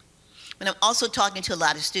 When I'm also talking to a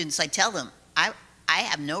lot of students, I tell them, I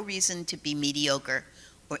have no reason to be mediocre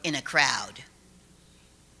or in a crowd.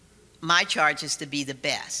 My charge is to be the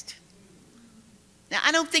best. Now,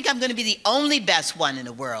 I don't think I'm going to be the only best one in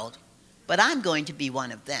the world, but I'm going to be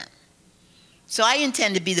one of them. So I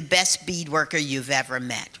intend to be the best bead worker you've ever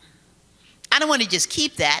met. I don't want to just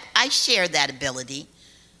keep that. I share that ability,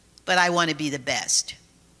 but I want to be the best.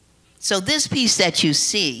 So this piece that you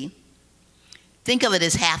see, think of it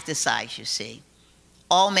as half the size you see,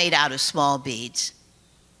 all made out of small beads.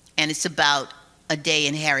 And it's about a day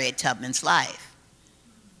in Harriet Tubman's life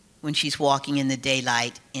when she's walking in the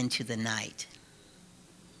daylight into the night.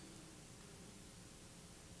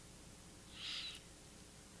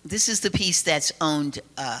 This is the piece that's owned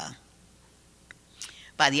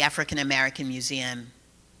by the African American Museum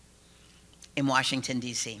in Washington,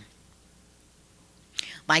 D.C.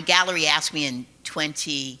 My gallery asked me in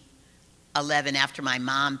 2011, after my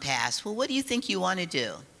mom passed, well, what do you think you want to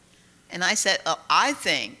do? And I said, oh, I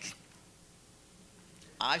think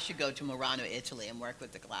I should go to Murano, Italy and work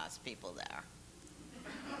with the glass people there.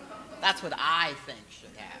 That's what I think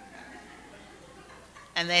should happen.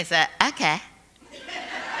 And they said, okay.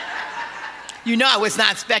 You know I was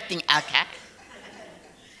not expecting okay.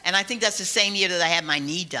 And I think that's the same year that I had my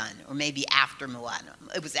knee done, or maybe after Murano.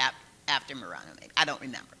 It was after Murano, maybe. I don't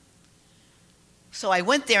remember. So I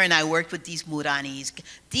went there and I worked with these Muranis.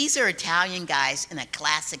 These are Italian guys in a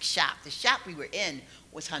classic shop. The shop we were in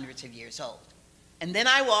was hundreds of years old. And then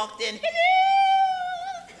I walked in,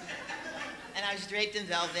 hello! And I was draped in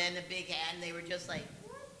velvet and a big hat, and they were just like,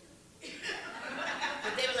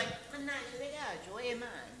 but they were like, Joy, man.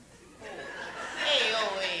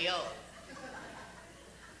 Hey, yo.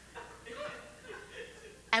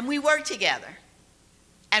 And we worked together.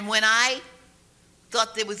 And when I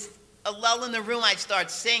thought there was a lull in the room, I'd start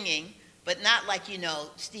singing, but not like, you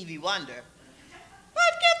know, Stevie Wonder.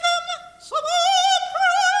 I'd give them some more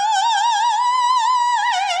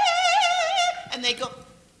praise. And they go,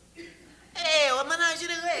 hey,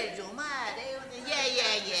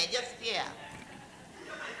 yeah.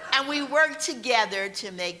 And we worked together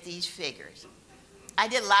to make these figures. I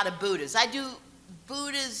did a lot of Buddhas. I do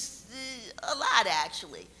Buddhas a lot,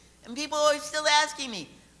 actually. And people are always still asking me,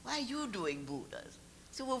 why are you doing Buddhas?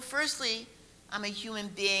 So, well, firstly, I'm a human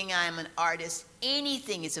being, I'm an artist.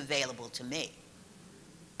 Anything is available to me.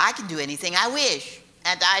 I can do anything I wish,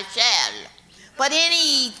 and I shall. But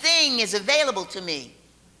anything is available to me.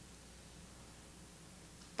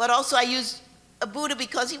 But also I use a Buddha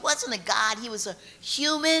because he wasn't a god, he was a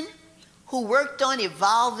human who worked on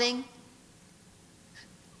evolving.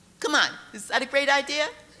 Come on, is that a great idea?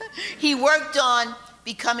 He worked on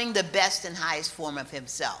becoming the best and highest form of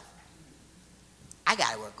himself. I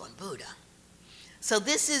gotta work on Buddha. So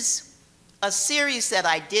this is a series that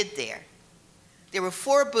I did there. There were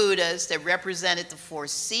 4 Buddhas that represented the 4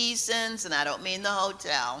 seasons, and I don't mean the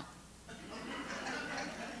hotel.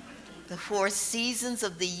 The 4 seasons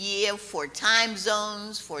of the year, 4 time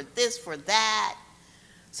zones, for this, for that.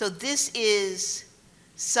 So this is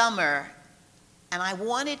summer, and I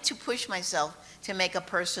wanted to push myself to make a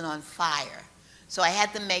person on fire. So I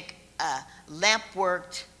had to make a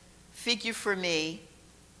lamp-worked figure for me,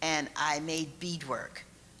 and I made beadwork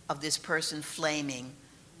of this person flaming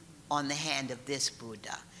on the hand of this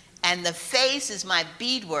Buddha. And the face is my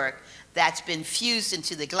beadwork that's been fused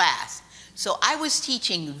into the glass. So I was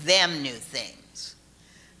teaching them new things.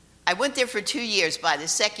 I went there for 2 years. By the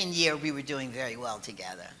 2nd year, we were doing very well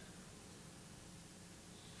together.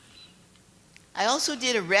 I also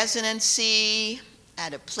did a residency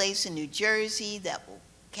at a place in New Jersey that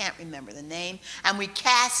can't remember the name, and we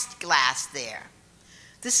cast glass there.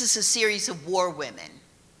 This is a series of war women.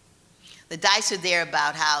 The dice are there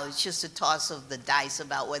about how it's just a toss of the dice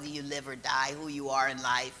about whether you live or die, who you are in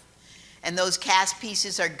life. And those cast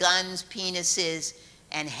pieces are guns, penises,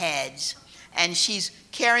 and heads. And she's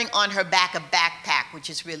carrying on her back a backpack, which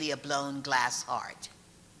is really a blown glass heart.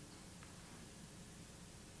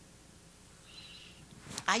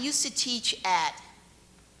 I used to teach at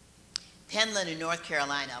Penland in North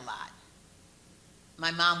Carolina a lot.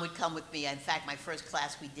 My mom would come with me. In fact, my first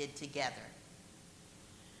class we did together.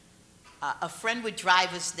 A friend would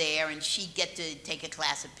drive us there, and she'd get to take a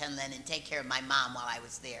class at Penland and take care of my mom while I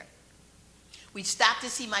was there. We'd stop to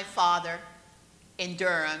see my father in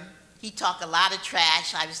Durham. He talked a lot of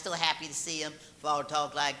trash. I was still happy to see him. Father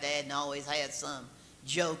talked like that and always had some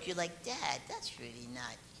joke. You're like, Dad, that's really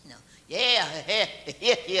not, you know. Yeah,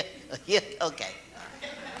 okay.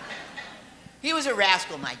 He was a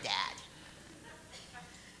rascal, my dad.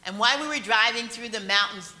 And while we were driving through the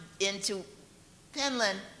mountains into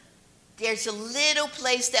Penland, there's a little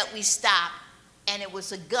place that we stopped, and it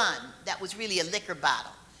was a gun that was really a liquor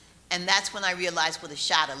bottle. And that's when I realized what a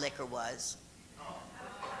shot of liquor was.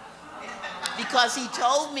 Because he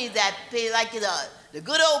told me that like the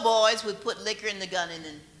good old boys would put liquor in the gun and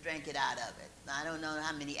then drink it out of it. I don't know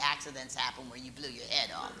how many accidents happen where you blew your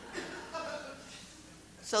head off.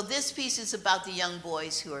 So this piece is about the young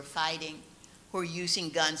boys who are fighting, who are using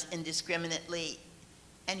guns indiscriminately,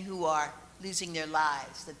 and who are losing their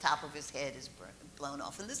lives. The top of his head is blown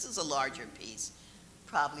off. And this is a larger piece,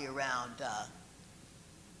 probably around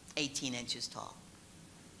 18 inches tall.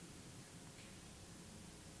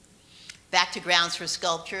 Back to grounds for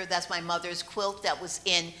sculpture. That's my mother's quilt that was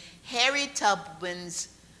in Harriet Tubman's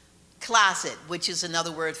closet, which is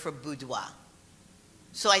another word for boudoir.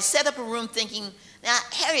 So I set up a room thinking, now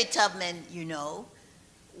Harriet Tubman, you know,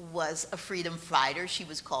 was a freedom fighter. She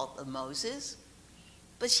was called the Moses.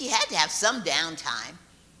 But she had to have some downtime,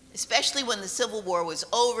 especially when the Civil War was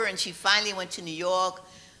over and she finally went to New York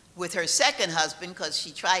with her second husband, because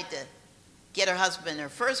she tried to get her husband, her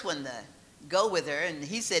first one, to go with her, and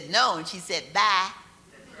he said no, and she said bye.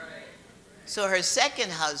 So her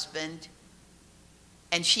second husband,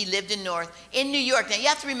 and she lived in New York. Now you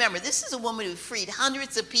have to remember, this is a woman who freed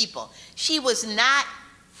hundreds of people. She was not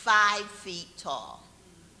 5 feet tall.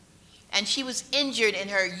 And she was injured in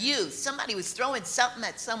her youth. Somebody was throwing something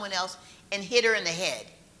at someone else and hit her in the head.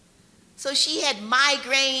 So she had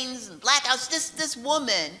migraines and blackouts. This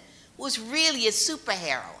woman was really a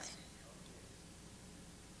superheroine.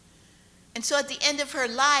 And so at the end of her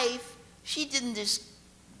life, she didn't just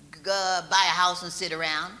buy a house and sit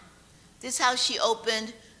around. This house she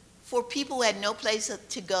opened for people who had no place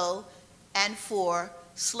to go and for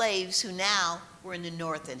slaves who now were in the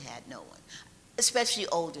North and had no one, especially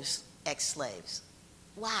older ex-slaves.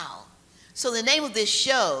 Wow. So the name of this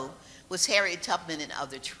show was Harriet Tubman and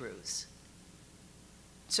Other Truths.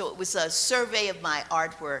 So it was a survey of my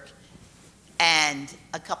artwork and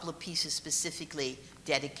a couple of pieces specifically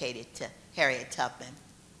dedicated to Harriet Tubman.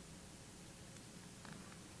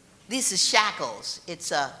 This is Shackles.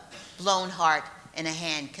 It's a blown heart and a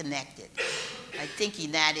hand connected. I'm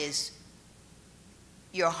thinking that is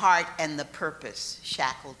your heart and the purpose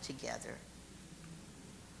shackled together.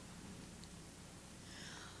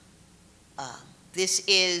 This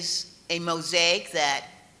is a mosaic that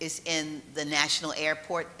is in the National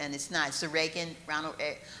Airport, and it's not. It's the Reagan Ronald.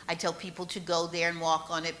 I tell people to go there and walk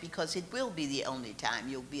on it because it will be the only time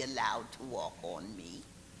you'll be allowed to walk on me.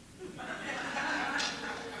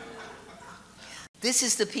 This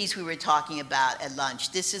is the piece we were talking about at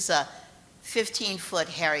lunch. This is a 15-foot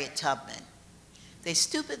Harriet Tubman. They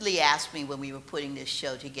stupidly asked me when we were putting this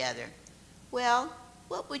show together, well,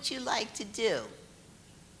 what would you like to do?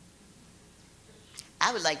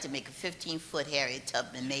 I would like to make a 15-foot Harriet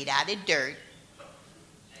Tubman made out of dirt,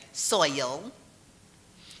 soil,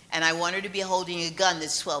 and I want her to be holding a gun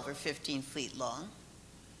that's 12 or 15 feet long.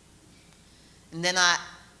 And then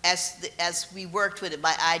as we worked with it,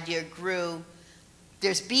 my idea grew.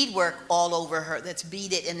 There's beadwork all over her that's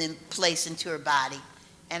beaded and then placed into her body.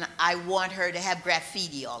 And I want her to have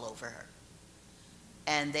graffiti all over her.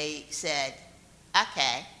 And they said,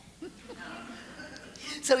 okay.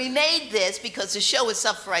 So we made this because the show was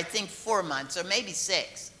up for, I think, 4 months or maybe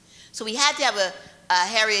 6. So we had to have a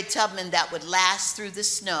Harriet Tubman that would last through the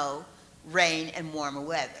snow, rain, and warmer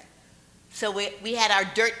weather. So we had our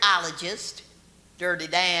dirtologist, Dirty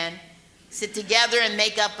Dan, sit together and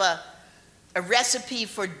make up a recipe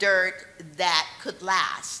for dirt that could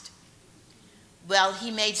last. Well,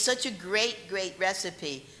 he made such a great, great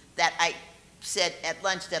recipe that I said at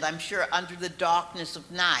lunch that I'm sure under the darkness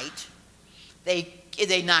of night,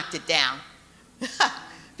 they knocked it down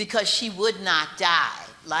because she would not die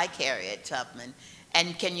like Harriet Tubman.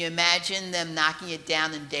 And can you imagine them knocking it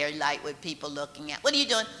down in daylight with people looking at, what are you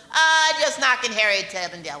doing? Just knocking Harriet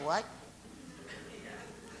Tubman down. What?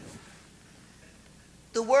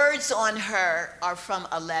 The words on her are from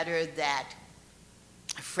a letter that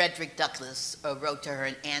Frederick Douglass wrote to her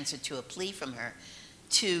in answer to a plea from her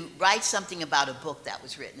to write something about a book that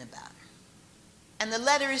was written about her. And the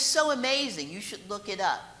letter is so amazing, you should look it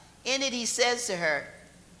up. In it he says to her,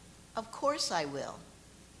 of course I will.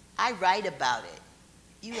 I write about it.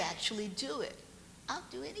 You actually do it. I'll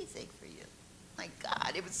do anything for you. My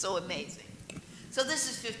God, it was so amazing. So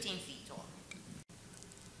this is 15 feet tall.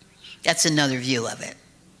 That's another view of it.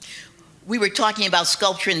 We were talking about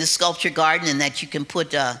sculpture in the sculpture garden and that you can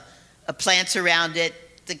put plants around it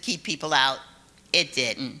to keep people out. It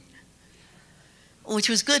didn't, which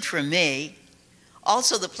was good for me.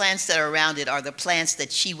 Also, the plants that are around it are the plants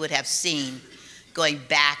that she would have seen going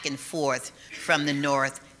back and forth from the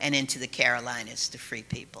North and into the Carolinas to free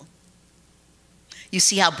people. You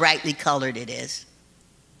see how brightly colored it is.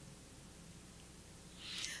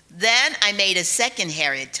 Then I made a second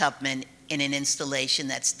Harriet Tubman in an installation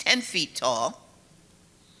that's 10 feet tall.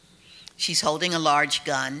 She's holding a large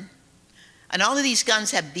gun. And all of these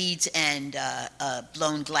guns have beads and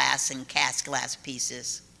blown glass and cast glass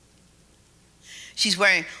pieces. She's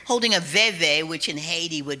holding a veve, which in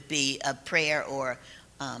Haiti would be a prayer or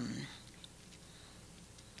an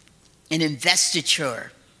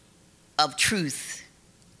investiture of truth.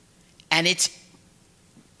 And it's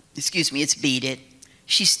beaded.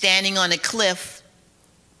 She's standing on a cliff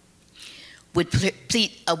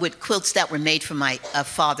with quilts that were made for my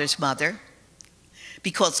father's mother,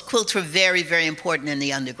 because quilts were very, very important in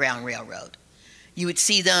the Underground Railroad. You would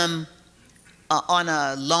see them on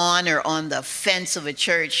a lawn or on the fence of a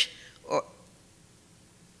church or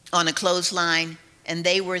on a clothesline, and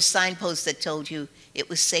they were signposts that told you it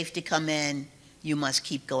was safe to come in, you must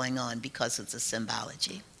keep going on because of the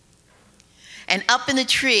symbology. And up in the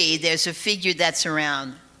tree, there's a figure that's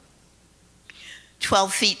around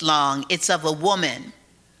 12 feet long. It's of a woman.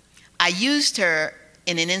 I used her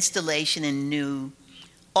in an installation in New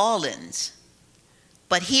Orleans,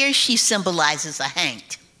 but here she symbolizes a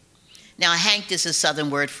hank. Now, a hank is a southern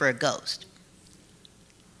word for a ghost.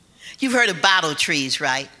 You've heard of bottle trees,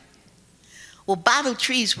 right? Well, bottle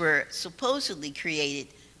trees were supposedly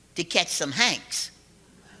created to catch some hanks.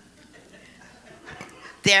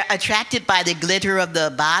 They're attracted by the glitter of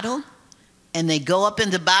the bottle, and they go up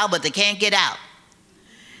in the bottle, but they can't get out.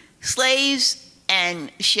 Slaves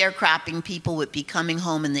and sharecropping people would be coming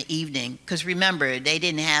home in the evening, because remember, they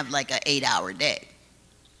didn't have like an 8-hour day.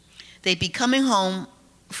 They'd be coming home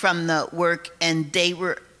from the work, and they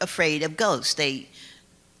were afraid of ghosts.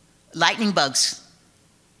 Lightning bugs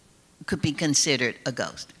could be considered a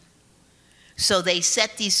ghost. So they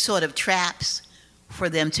set these sort of traps for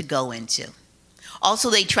them to go into. Also,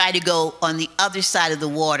 they try to go on the other side of the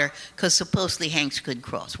water because supposedly hanks couldn't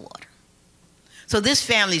cross water. So this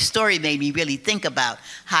family story made me really think about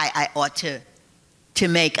how I ought to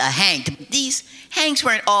make a hank. These hanks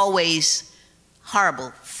weren't always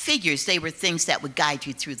horrible figures. They were things that would guide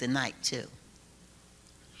you through the night, too.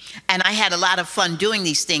 And I had a lot of fun doing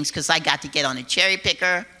these things because I got to get on a cherry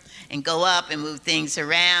picker and go up and move things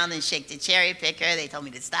around and shake the cherry picker. They told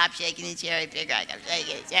me to stop shaking the cherry picker. I kept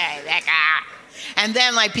shaking the cherry picker. And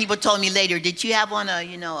then, like, people told me later, did you have on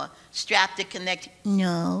a strap to connect?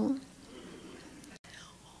 No.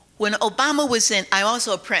 When Obama was I'm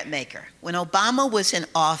also a printmaker. When Obama was in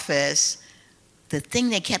office, the thing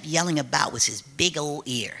they kept yelling about was his big old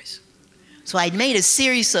ears. So I made a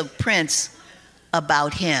series of prints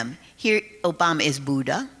about him. Here, Obama is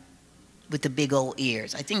Buddha with the big old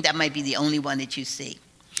ears. I think that might be the only one that you see.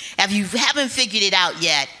 If you haven't figured it out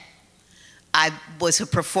yet, I was a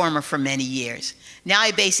performer for many years. Now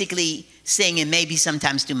I basically sing and maybe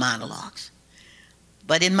sometimes do monologues.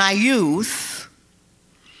 But in my youth,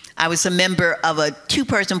 I was a member of a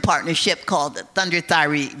 2-person partnership called the Thunder Thigh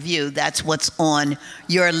Review. That's what's on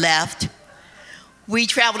your left. We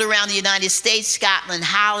traveled around the United States, Scotland,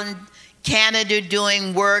 Holland, Canada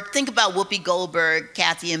doing work. Think about Whoopi Goldberg,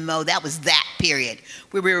 Kathy and Mo. That was that period.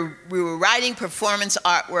 We were writing performance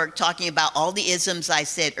artwork, talking about all the isms I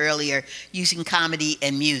said earlier, using comedy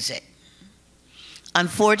and music.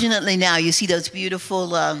 Unfortunately now, you see those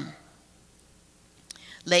beautiful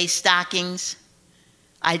lace stockings?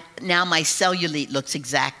 Now my cellulite looks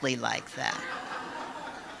exactly like that.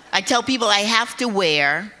 I tell people I have to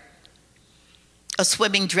wear a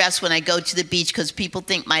swimming dress when I go to the beach because people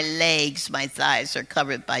think my legs, my thighs are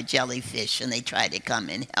covered by jellyfish and they try to come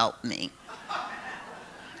and help me.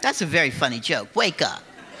 That's a very funny joke. Wake up.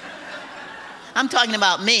 I'm talking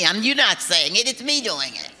about me. You're not saying it. It's me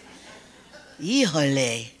doing it.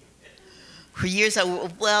 Híjole. For years,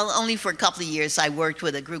 only for a couple of years, I worked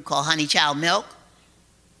with a group called Honey Child Milk.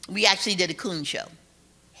 We actually did a coon show.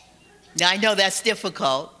 Now, I know that's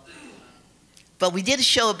difficult, but we did a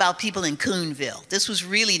show about people in Coonville. This was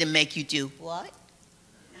really to make you do, what?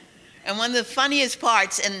 And one of the funniest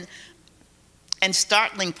parts and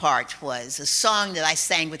startling parts was a song that I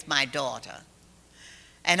sang with my daughter.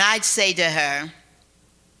 And I'd say to her,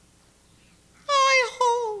 I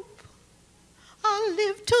hope I'll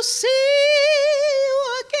live to see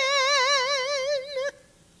you again.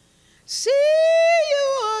 See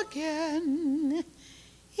you again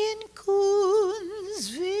in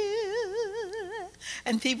Coonsville.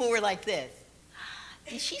 And people were like this.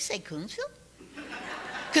 Did she say Coonsville?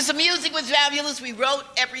 Because the music was fabulous. We wrote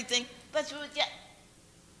everything. But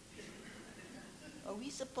are we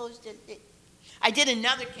supposed to? I did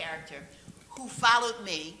another character who followed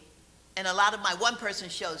me in a lot of my one-person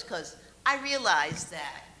shows because I realized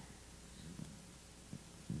that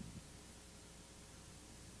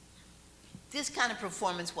this kind of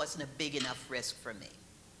performance wasn't a big enough risk for me.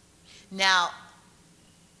 Now,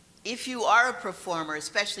 if you are a performer,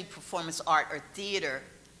 especially performance art or theater,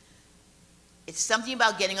 it's something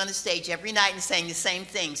about getting on the stage every night and saying the same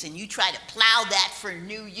things, and you try to plow that for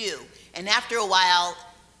new you. And after a while,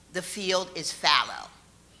 the field is fallow.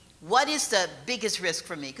 What is the biggest risk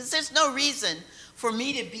for me? Because there's no reason for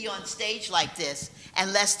me to be on stage like this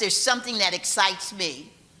unless there's something that excites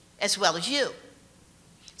me as well as you.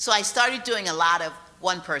 So I started doing a lot of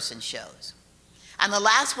one-person shows. And the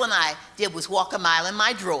last one I did was Walk a Mile in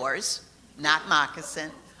My Drawers, not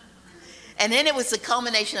moccasin. And then it was the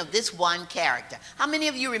culmination of this one character. How many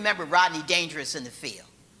of you remember Rodney Dangerous in the Field,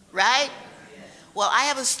 right? Well, I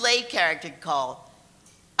have a slave character called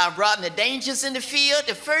Rodney Dangerous in the Field.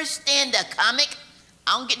 The first stand-up comic,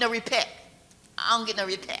 I don't get no respect. I don't get no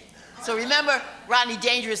respect. So remember, Rodney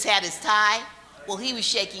Dangerous had his tie? Well, he was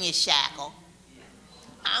shaking his shackle.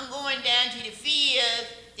 I'm going down to the field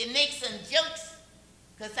to make some jokes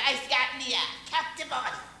because I got me a captive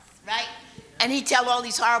audience, right? And he'd tell all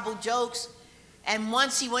these horrible jokes. And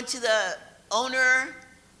once he went to the owner,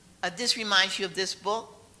 this reminds you of this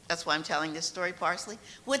book. That's why I'm telling this story, Parsley.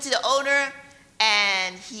 Went to the owner,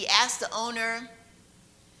 and he asked the owner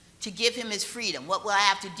to give him his freedom. What will I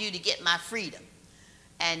have to do to get my freedom?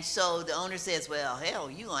 And so the owner says, well,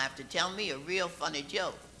 hell, you're going to have to tell me a real funny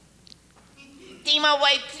joke. Take my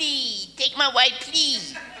wife, please. Take my wife,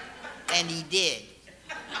 please. And he did.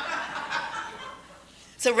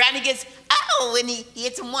 So Rodney gets, ow, and he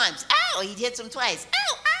hits him once. Ow, he hits him twice.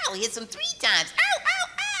 Ow, ow, he hits him 3 times. Ow,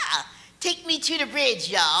 ow, ow. Take me to the bridge,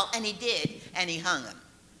 y'all. And he did, and he hung him.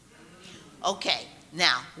 Okay,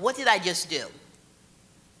 now, what did I just do?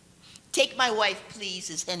 Take My Wife,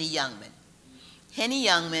 Please is Henny Youngman. Henny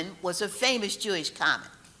Youngman was a famous Jewish comic.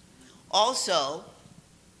 Also,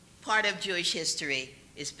 part of Jewish history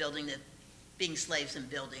is being slaves and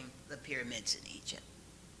building the pyramids in Egypt.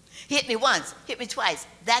 Hit me once, hit me twice.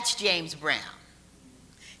 That's James Brown.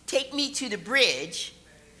 Take Me to the Bridge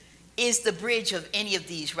is the bridge of any of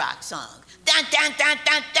these rock songs. Dun, dun, dun,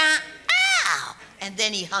 dun, dun, ow! And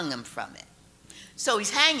then he hung him from it. So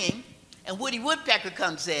he's hanging, and Woody Woodpecker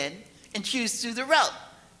comes in and chews through the rope.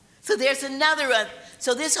 So there's another,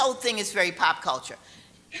 so this whole thing is very pop culture.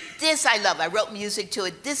 This I love, I wrote music to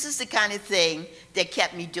it. This is the kind of thing that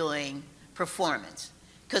kept me doing performance,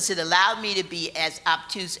 because it allowed me to be as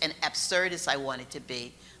obtuse and absurd as I wanted to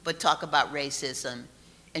be, but talk about racism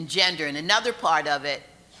and gender. And another part of it,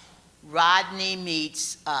 Rodney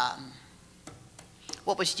meets,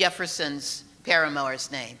 what was Jefferson's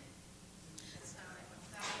paramour's name?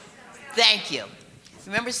 Thank you.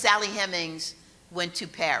 Remember Sally Hemings went to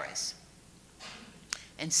Paris.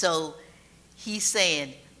 And so he's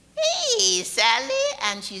saying, hey, Sally.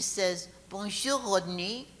 And she says, bonjour,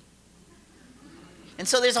 Rodney. And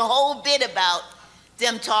so there's a whole bit about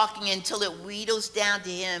them talking until it wheedles down to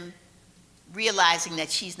him realizing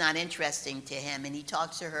that she's not interesting to him. And he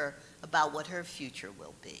talks to her about what her future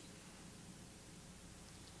will be.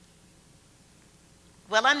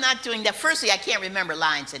 Well, I'm not doing that. Firstly, I can't remember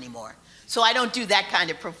lines anymore. So I don't do that kind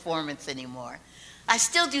of performance anymore. I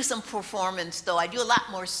still do some performance, though. I do a lot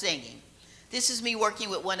more singing. This is me working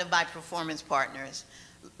with one of my performance partners,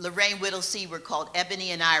 Lorraine Whittlesey. We're called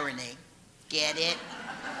Ebony and Irony. Get it?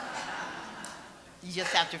 You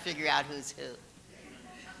just have to figure out who's who.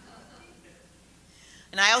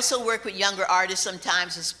 And I also work with younger artists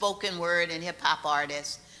sometimes, a spoken word and hip-hop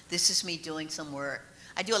artists. This is me doing some work.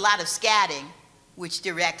 I do a lot of scatting, which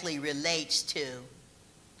directly relates to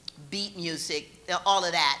beat music, all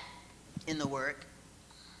of that in the work.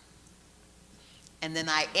 And then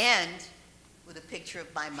I end with a picture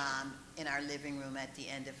of my mom in our living room at the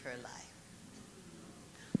end of her life.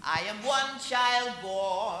 I am one child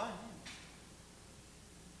born.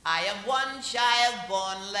 I am one child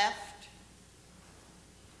born left.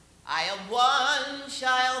 I am one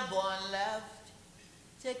child born left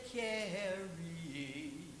to carry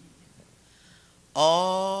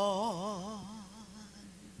on.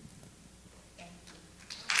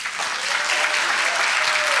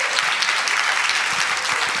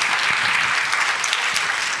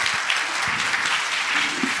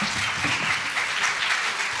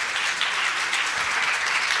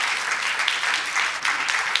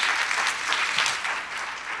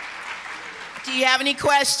 Do you have any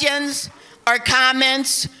questions or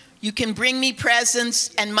comments? You can bring me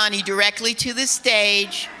presents and money directly to the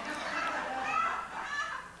stage.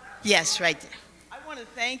 Yes, right there. I want to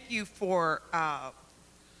thank you for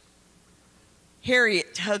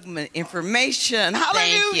Harriet Tubman information.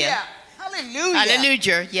 Thank you. Hallelujah. Hallelujah.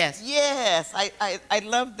 Hallelujah, yes. Yes, I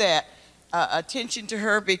love that attention to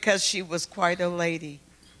her because she was quite a lady.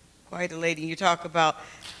 Quite a lady. You talk about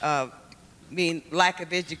being lack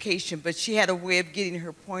of education, but she had a way of getting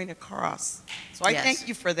her point across. So I thank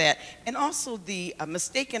you for that. And also the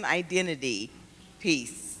mistaken identity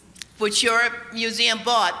piece. Which your museum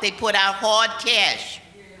bought, they put out hard cash,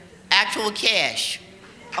 actual cash.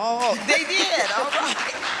 Oh, they did. All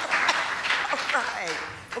right. All right.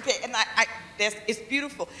 Okay, and it's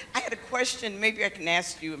beautiful. I had a question. Maybe I can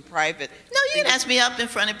ask you in private. No, you can ask me up in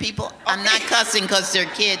front of people. Okay. I'm not cussing because there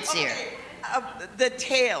are kids here. The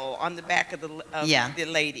tail on the back of the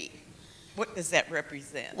lady. What does that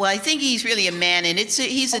represent? Well, I think he's really a man, and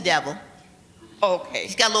he's a devil. Okay.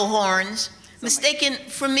 He's got little horns.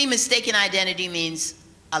 For me, mistaken identity means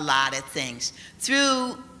a lot of things.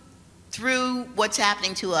 Through what's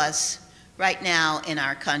happening to us right now in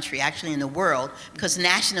our country, actually in the world, because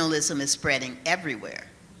nationalism is spreading everywhere.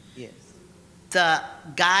 Yes. The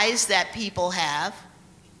guise that people have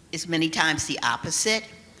is many times the opposite,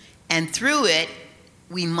 and through it,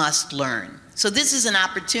 we must learn. So this is an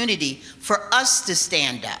opportunity for us to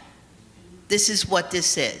stand up. This is what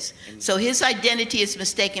this is. So his identity is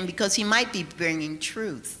mistaken because he might be bringing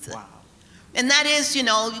truth. Wow. And that is,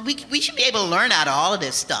 we should be able to learn out of all of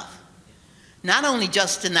this stuff. Not only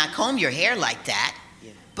just to not comb your hair like that,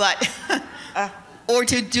 but, or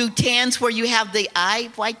to do tans where you have the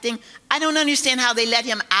eye white thing. I don't understand how they let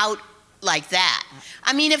him out like that.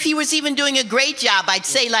 I mean, if he was even doing a great job, I'd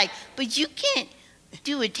say but you can't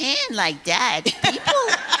do a tan like that. People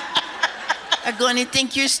are going to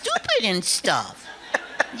think you're stupid and stuff.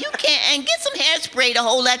 You can't, and get some hairspray to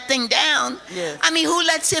hold that thing down. Yes. I mean, who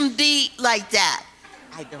lets him be like that?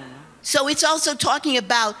 I don't know. So it's also talking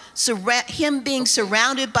about him being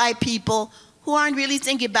surrounded by people who aren't really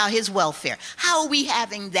thinking about his welfare. How are we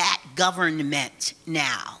having that government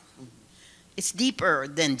now? It's deeper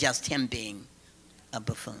than just him being a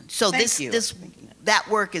buffoon. So that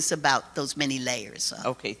work is about those many layers. So.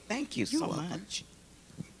 Okay, thank you so much.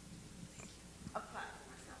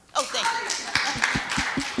 Oh, thank you.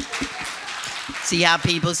 See how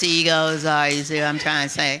people's egos are, you see what I'm trying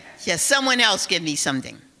to say? Yes, someone else give me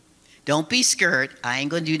something. Don't be scared. I ain't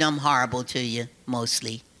going to do nothing horrible to you,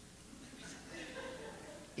 mostly.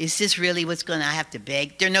 Is this really what's going to, I have to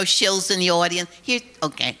beg? There are no shills in the audience? Here,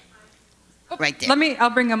 okay. Right there. I'll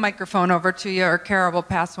bring a microphone over to you, or Carol will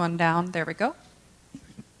pass one down. There we go.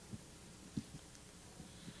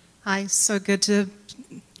 Hi, so good to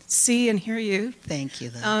see and hear you. Thank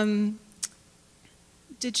you, love.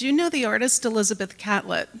 Did you know the artist Elizabeth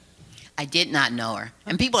Catlett? I did not know her.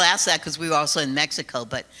 And people ask that because we were also in Mexico,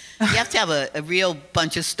 but you have to have a real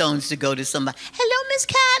bunch of stones to go to somebody. Hello, Miss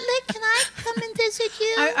Catlett, can I come and visit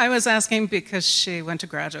you? I was asking because she went to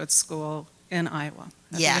graduate school in Iowa.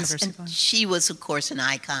 Yes, and she was, of course, an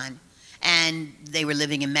icon. And they were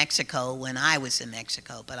living in Mexico when I was in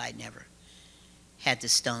Mexico, but I never had the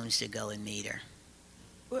stones to go and meet her.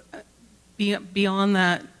 Beyond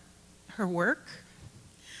that, her work?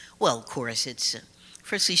 Well, of course,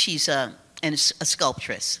 firstly, she's a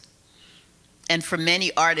sculptress. And for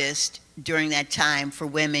many artists during that time, for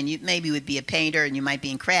women, you maybe would be a painter and you might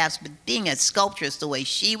be in crafts, but being a sculptress the way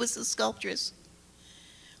she was a sculptress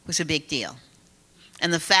was a big deal.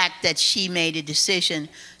 And the fact that she made a decision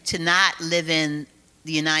to not live in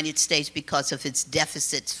the United States because of its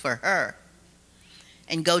deficits for her,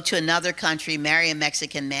 and go to another country, marry a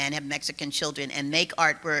Mexican man, have Mexican children, and make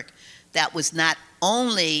artwork that was not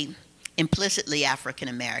only implicitly African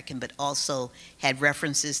American, but also had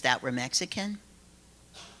references that were Mexican.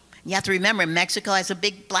 You have to remember, Mexico has a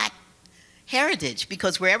big black heritage,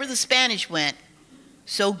 because wherever the Spanish went,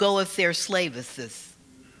 so goeth their slaveth.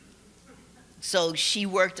 So she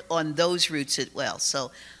worked on those roots as well.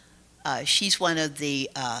 So she's one of the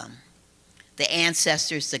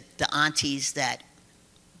ancestors, the aunties that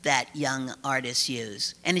young artists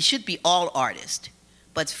use. And it should be all artists,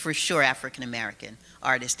 but for sure African American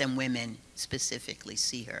artists, and women specifically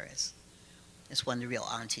see her as one of the real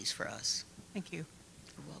aunties for us. Thank you.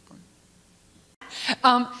 You're welcome.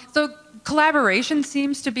 So collaboration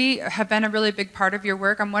seems to have been a really big part of your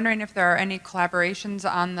work. I'm wondering if there are any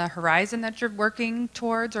collaborations on the horizon that you're working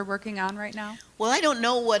towards or working on right now? Well, I don't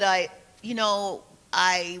know what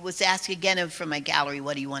I was asked again from my gallery,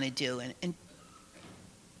 what do you want to do?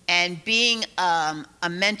 And being a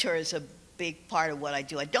mentor is a big part of what I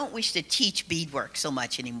do. I don't wish to teach beadwork so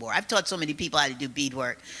much anymore. I've taught so many people how to do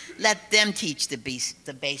beadwork. Let them teach the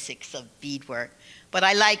basics of beadwork. But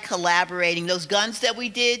I like collaborating. Those guns that we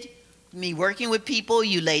did, me working with people,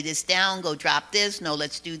 you lay this down, go drop this, no,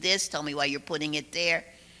 let's do this, tell me why you're putting it there.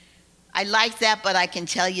 I like that, but I can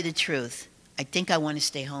tell you the truth. I think I want to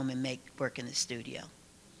stay home and work in the studio.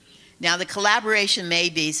 Now, the collaboration may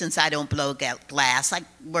be, since I don't blow glass, I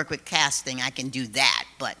work with casting, I can do that,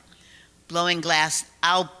 but blowing glass,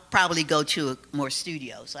 I'll probably go to more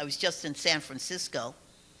studios. I was just in San Francisco,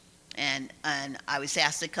 and I was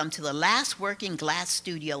asked to come to the last working glass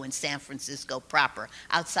studio in San Francisco proper,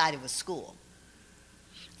 outside of a school.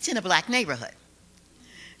 It's in a black neighborhood.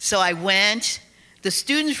 So I went. The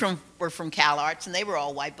students were from Cal Arts, and they were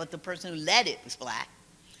all white, but the person who led it was black.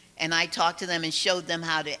 And I talked to them and showed them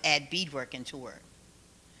how to add beadwork into work.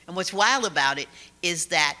 And what's wild about it is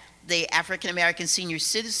that the African American Senior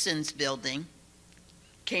Citizens Building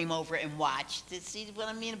came over and watched. See what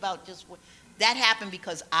I mean about just that happened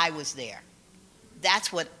because I was there.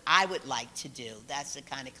 That's what I would like to do. That's the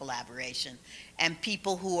kind of collaboration. And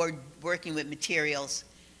people who are working with materials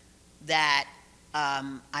that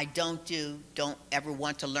I don't ever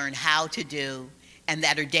want to learn how to do, and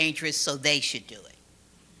that are dangerous, so they should do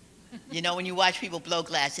it. You know, when you watch people blow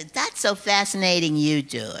glass, that's so fascinating, you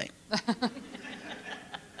do it.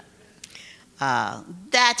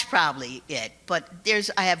 That's probably it. But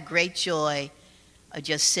I have great joy of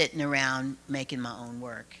just sitting around making my own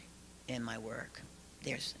work in my work.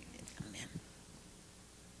 Amen.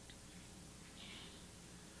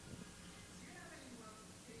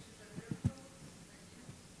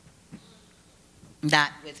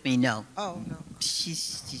 Not with me, no. Oh, no.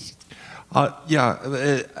 She's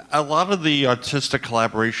Yeah, a lot of the artistic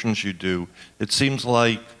collaborations you do, it seems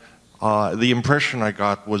like the impression I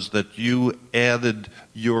got was that you added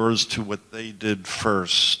yours to what they did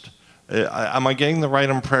first. Am I getting the right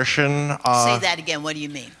impression? Say that again, what do you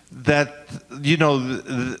mean? That, you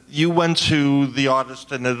know, you went to the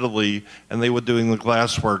artist in Italy and they were doing the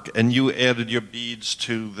glass work and you added your beads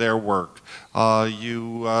to their work.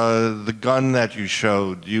 The gun that you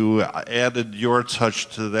showed, you added your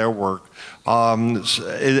touch to their work. Am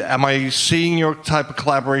I seeing your type of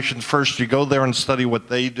collaboration first? You go there and study what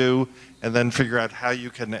they do and then figure out how you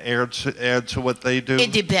can add to what they do?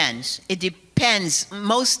 It depends. It depends.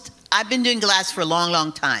 I've been doing glass for a long,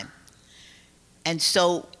 long time. And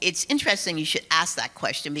so it's interesting you should ask that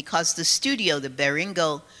question because the studio, the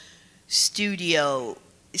Beringo studio,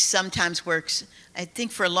 sometimes works, I think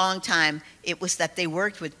for a long time, it was that they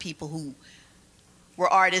worked with people who were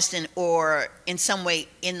artists or in some way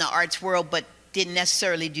in the arts world, but didn't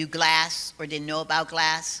necessarily do glass or didn't know about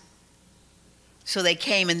glass. So they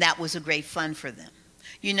came and that was a great fun for them.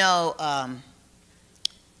 You know, I'm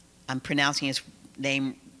pronouncing his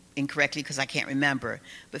name incorrectly because I can't remember,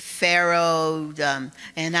 but Pharaoh,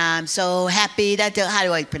 and I'm so happy that, how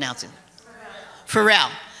do I pronounce it? Pharrell.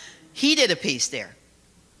 He did a piece there,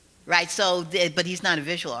 right? So, but he's not a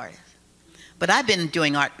visual artist. But I've been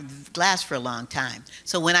doing glass for a long time.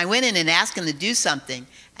 So when I went in and asked them to do something,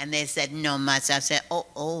 and they said, no, much, I said,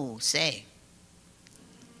 say.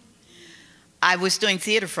 I was doing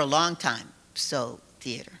theater for a long time, so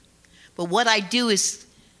theater. But what I do is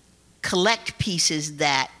collect pieces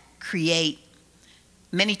that create,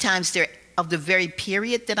 many times they're of the very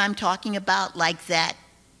period that I'm talking about, like that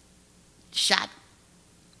shot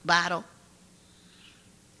bottle.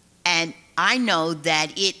 And I know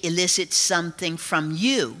that it elicits something from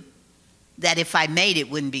you that if I made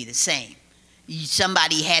it wouldn't be the same.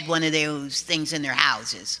 Somebody had one of those things in their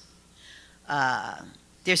houses.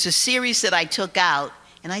 There's a series that I took out,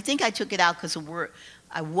 and I think I took it out because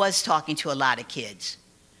I was talking to a lot of kids,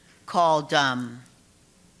 called, God,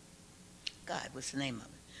 what's the name of it?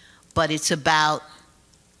 But it's about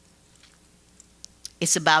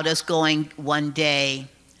us going one day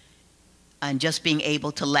and just being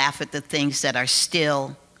able to laugh at the things that are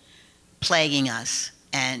still plaguing us.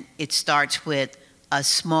 And it starts with a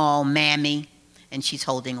small mammy, and she's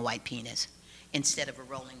holding a white penis instead of a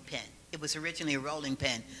rolling pin. It was originally a rolling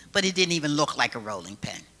pin, but it didn't even look like a rolling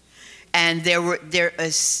pin. And there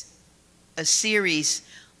is a series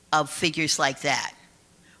of figures like that,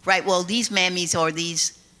 right? Well, these mammies or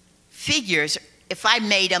these figures, if I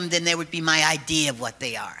made them, then there would be my idea of what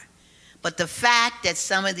they are. But the fact that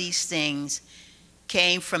some of these things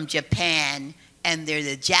came from Japan and they're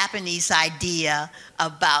the Japanese idea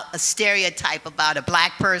about a stereotype about a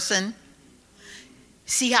black person,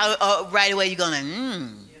 see how right away you're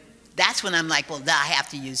going, that's when I'm like, well, I have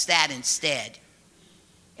to use that instead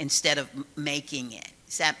of making it.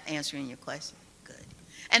 Is that answering your question? Good.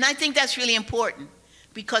 And I think that's really important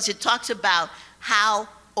because it talks about how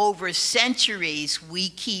over centuries we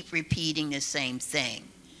keep repeating the same thing.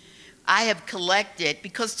 I have collected,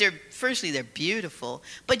 because they're beautiful,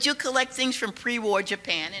 but you collect things from pre-war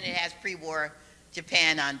Japan, and it has pre-war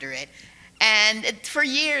Japan under it. And for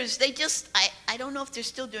years, I don't know if they're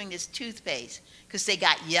still doing this toothpaste, because they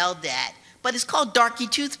got yelled at, but it's called Darky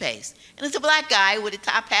toothpaste. And it's a black guy with a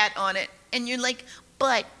top hat on it, and you're like,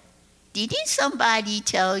 but didn't somebody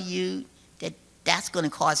tell you that that's going to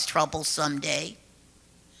cause trouble someday?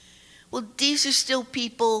 Well, these are still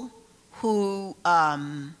people who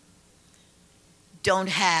don't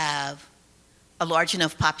have a large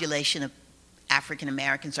enough population of African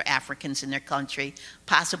Americans or Africans in their country,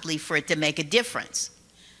 possibly for it to make a difference.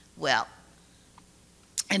 Well,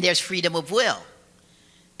 and there's freedom of will.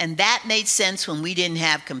 And that made sense when we didn't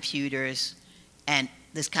have computers and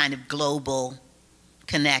this kind of global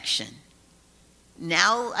connection.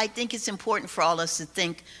 Now I think it's important for all of us to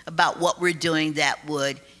think about what we're doing that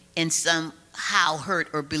would in somehow hurt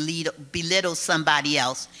or belittle somebody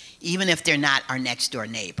else, even if they're not our next door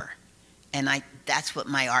neighbor. And that's what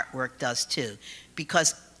my artwork does too.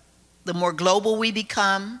 Because the more global we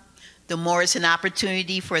become, the more it's an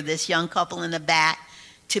opportunity for this young couple in the back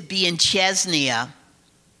to be in Chesnea,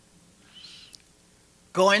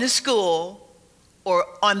 going to school, or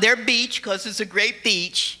on their beach, because it's a great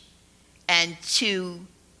beach, and to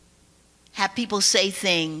have people say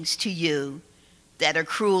things to you that are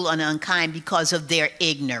cruel and unkind because of their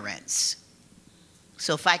ignorance.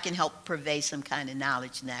 So if I can help purvey some kind of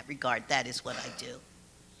knowledge in that regard, that is what I do.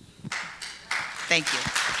 Thank you.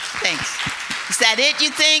 Thanks. Is that it, you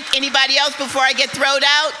think? Anybody else before I get thrown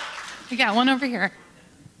out? We got one over here.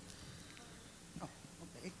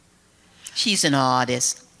 She's an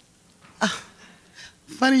artist.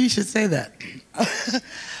 Funny you should say that.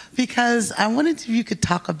 Because I wanted if you could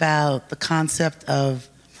talk about the concept of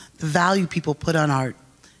the value people put on art.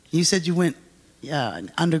 You said you went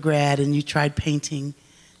undergrad and you tried painting,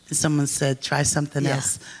 and someone said, try something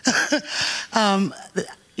else.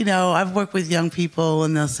 You know, I've worked with young people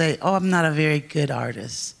and they'll say, oh, I'm not a very good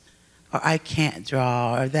artist, or I can't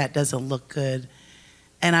draw, or that doesn't look good.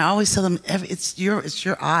 And I always tell them, it's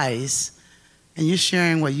your eyes, and you're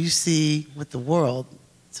sharing what you see with the world.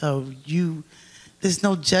 So there's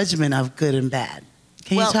no judgment of good and bad.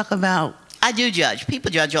 Can you talk about? I do judge. People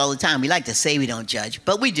judge all the time. We like to say we don't judge,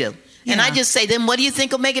 but we do. Yeah. And I just say, then what do you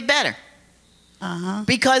think will make it better?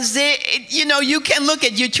 Because, you know, you can look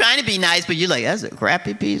at you trying to be nice, but you're like, that's a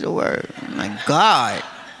crappy piece of work. Oh my God.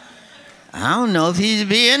 I don't know if he'd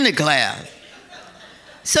be in the class.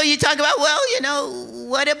 So you talk about, well, you know,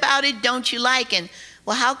 what about it don't you like? And,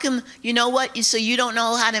 well, how come, you know what? So you don't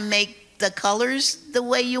know how to make the colors the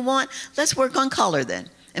way you want? Let's work on color then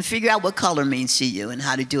and figure out what color means to you and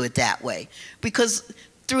how to do it that way. Because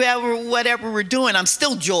through whatever we're doing, I'm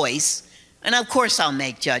still Joyce. And of course I'll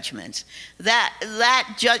make judgments.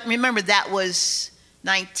 Remember, that was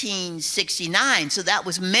 1969, so that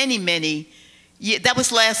was that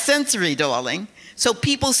was last century, darling. So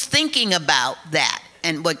people's thinking about that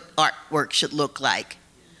and what artwork should look like.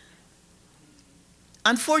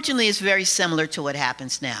 Unfortunately, it's very similar to what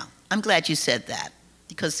happens now. I'm glad you said that,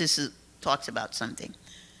 because this talks about something.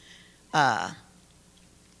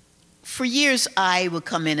 For years, I would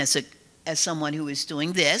come in as someone who is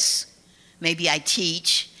doing this. Maybe I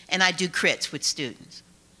teach, and I do crits with students.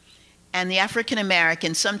 And the African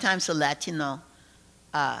American, sometimes the Latino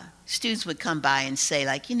students would come by and say,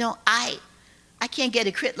 like, you know, I can't get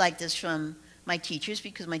a crit like this from my teachers,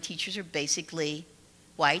 because my teachers are basically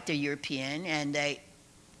white, they're European, and they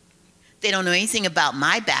don't know anything about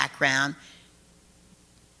my background.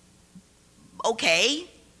 Okay,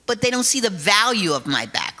 but they don't see the value of my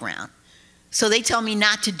background. So they tell me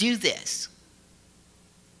not to do this.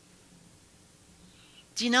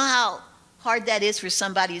 Do you know how hard that is for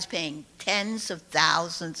somebody who's paying tens of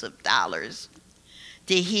thousands of dollars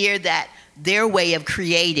to hear that their way of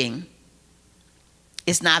creating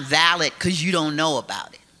is not valid because you don't know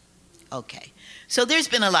about it? Okay, so there's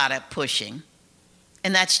been a lot of pushing,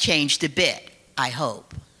 and that's changed a bit, I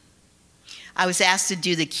hope. I was asked to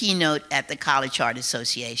do the keynote at the College Art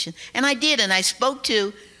Association, and I did, and I spoke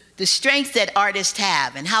to the strength that artists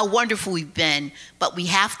have and how wonderful we've been, but we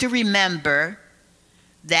have to remember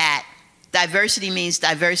that diversity means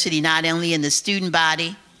diversity not only in the student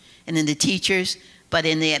body and in the teachers, but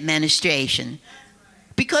in the administration.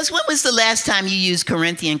 Because when was the last time you used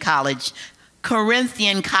Corinthian column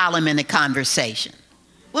in a conversation?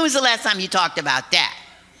 When was the last time you talked about that?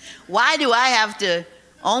 Why do I have to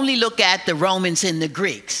only look at the Romans and the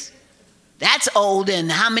Greeks? That's old,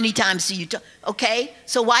 and how many times do you talk? Okay,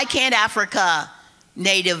 so why can't Africa,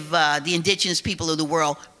 the indigenous people of the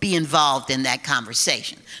world, be involved in that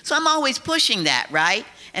conversation? So I'm always pushing that, right?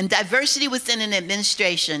 And diversity within an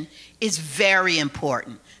administration is very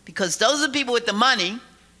important, because those are the people with the money,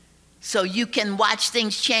 so you can watch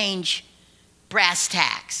things change brass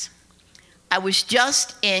tacks. I was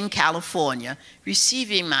just in California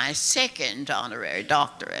receiving my second honorary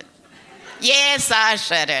doctorate. Yes, I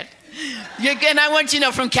said it. And I want you to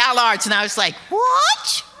know, from Cal Arts, and I was like,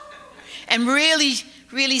 what? And really,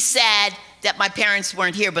 really sad that my parents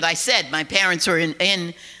weren't here, but I said my parents were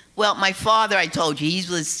well, my father, I told you, he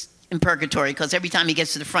was in purgatory, because every time he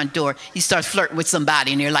gets to the front door, he starts flirting with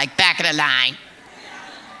somebody, and you're like, back of the line.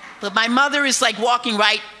 But my mother is like walking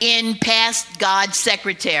right in past God's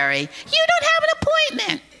secretary. You don't have an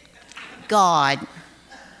appointment. God,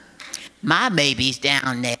 my baby's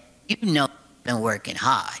down there. You know, I've been working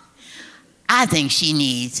hard. I think she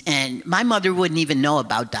needs, and my mother wouldn't even know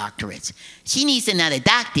about doctorates. She needs another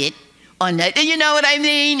doctorate on that, you know what I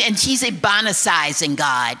mean? And she's bonicizing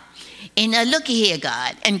God. And looky here,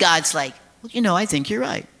 God. And God's like, well, you know, I think you're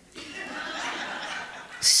right.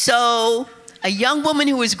 So a young woman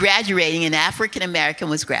who was graduating, an African American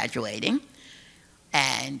was graduating,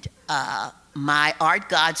 and my art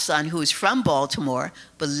godson, who is from Baltimore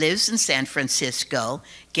but lives in San Francisco,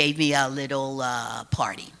 gave me a little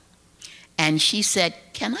party. And she said,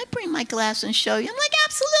 can I bring my glass and show you? I'm like,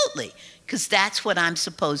 absolutely, because that's what I'm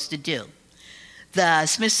supposed to do. The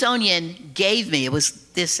Smithsonian gave me, it was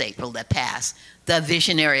this April that passed, the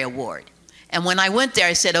Visionary Award. And when I went there,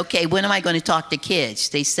 I said, okay, when am I going to talk to kids?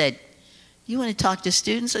 They said, you want to talk to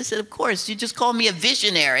students? I said, of course. You just call me a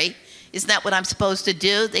visionary. Isn't that what I'm supposed to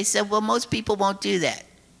do? They said, well, most people won't do that.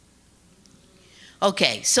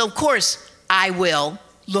 Okay, so of course I will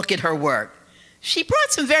look at her work. She brought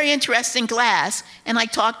some very interesting glass, and I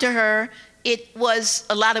talked to her. It was,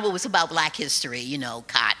 a lot of it was about Black history, you know,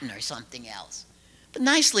 cotton or something else. But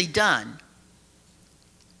nicely done.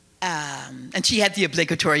 And she had the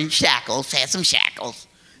obligatory shackles, had some shackles.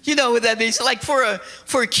 You know what that means? Like for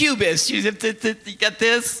a cubist, you got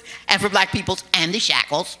this, and for Black people, and the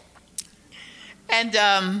shackles.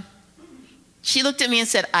 And she looked at me and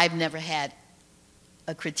said, I've never had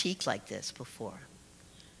a critique like this before.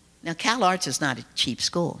 Now, Cal Arts is not a cheap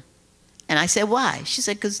school. And I said, why? She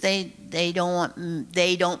said, because they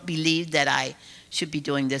don't believe that I should be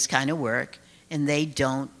doing this kind of work, and they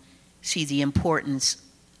don't see the importance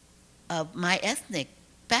of my ethnic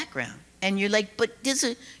background. And you're like, but this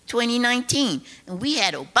is 2019, and we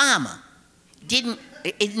had Obama.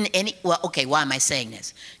 Isn't any, well, okay, why am I saying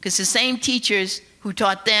this? Because the same teachers who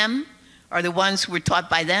taught them are the ones who were taught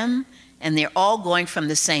by them, and they're all going from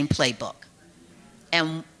the same playbook.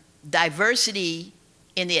 And diversity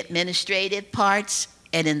in the administrative parts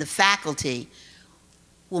and in the faculty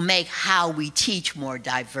will make how we teach more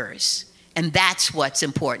diverse. And that's what's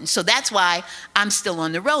important. So that's why I'm still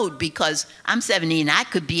on the road, because I'm 70 and I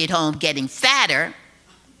could be at home getting fatter.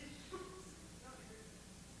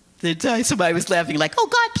 The time somebody was laughing like, oh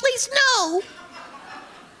God, please no.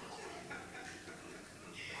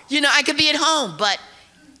 You know, I could be at home, but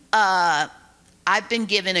I've been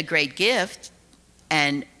given a great gift,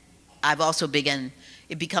 and I've also begun,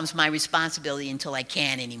 it becomes my responsibility until I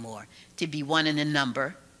can't anymore, to be one in a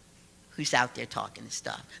number who's out there talking and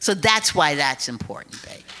stuff. So that's why that's important,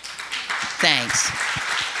 babe. Thanks.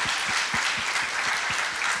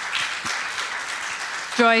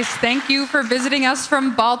 Joyce, thank you for visiting us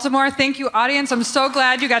from Baltimore. Thank you, audience. I'm so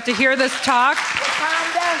glad you got to hear this talk.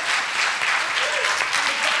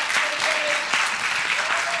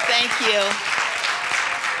 Thank you.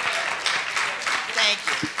 Thank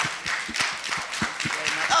you.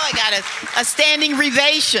 Oh, I got a standing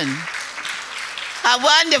ovation. How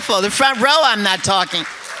wonderful. The front row, I'm not talking.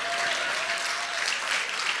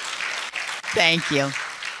 Thank you.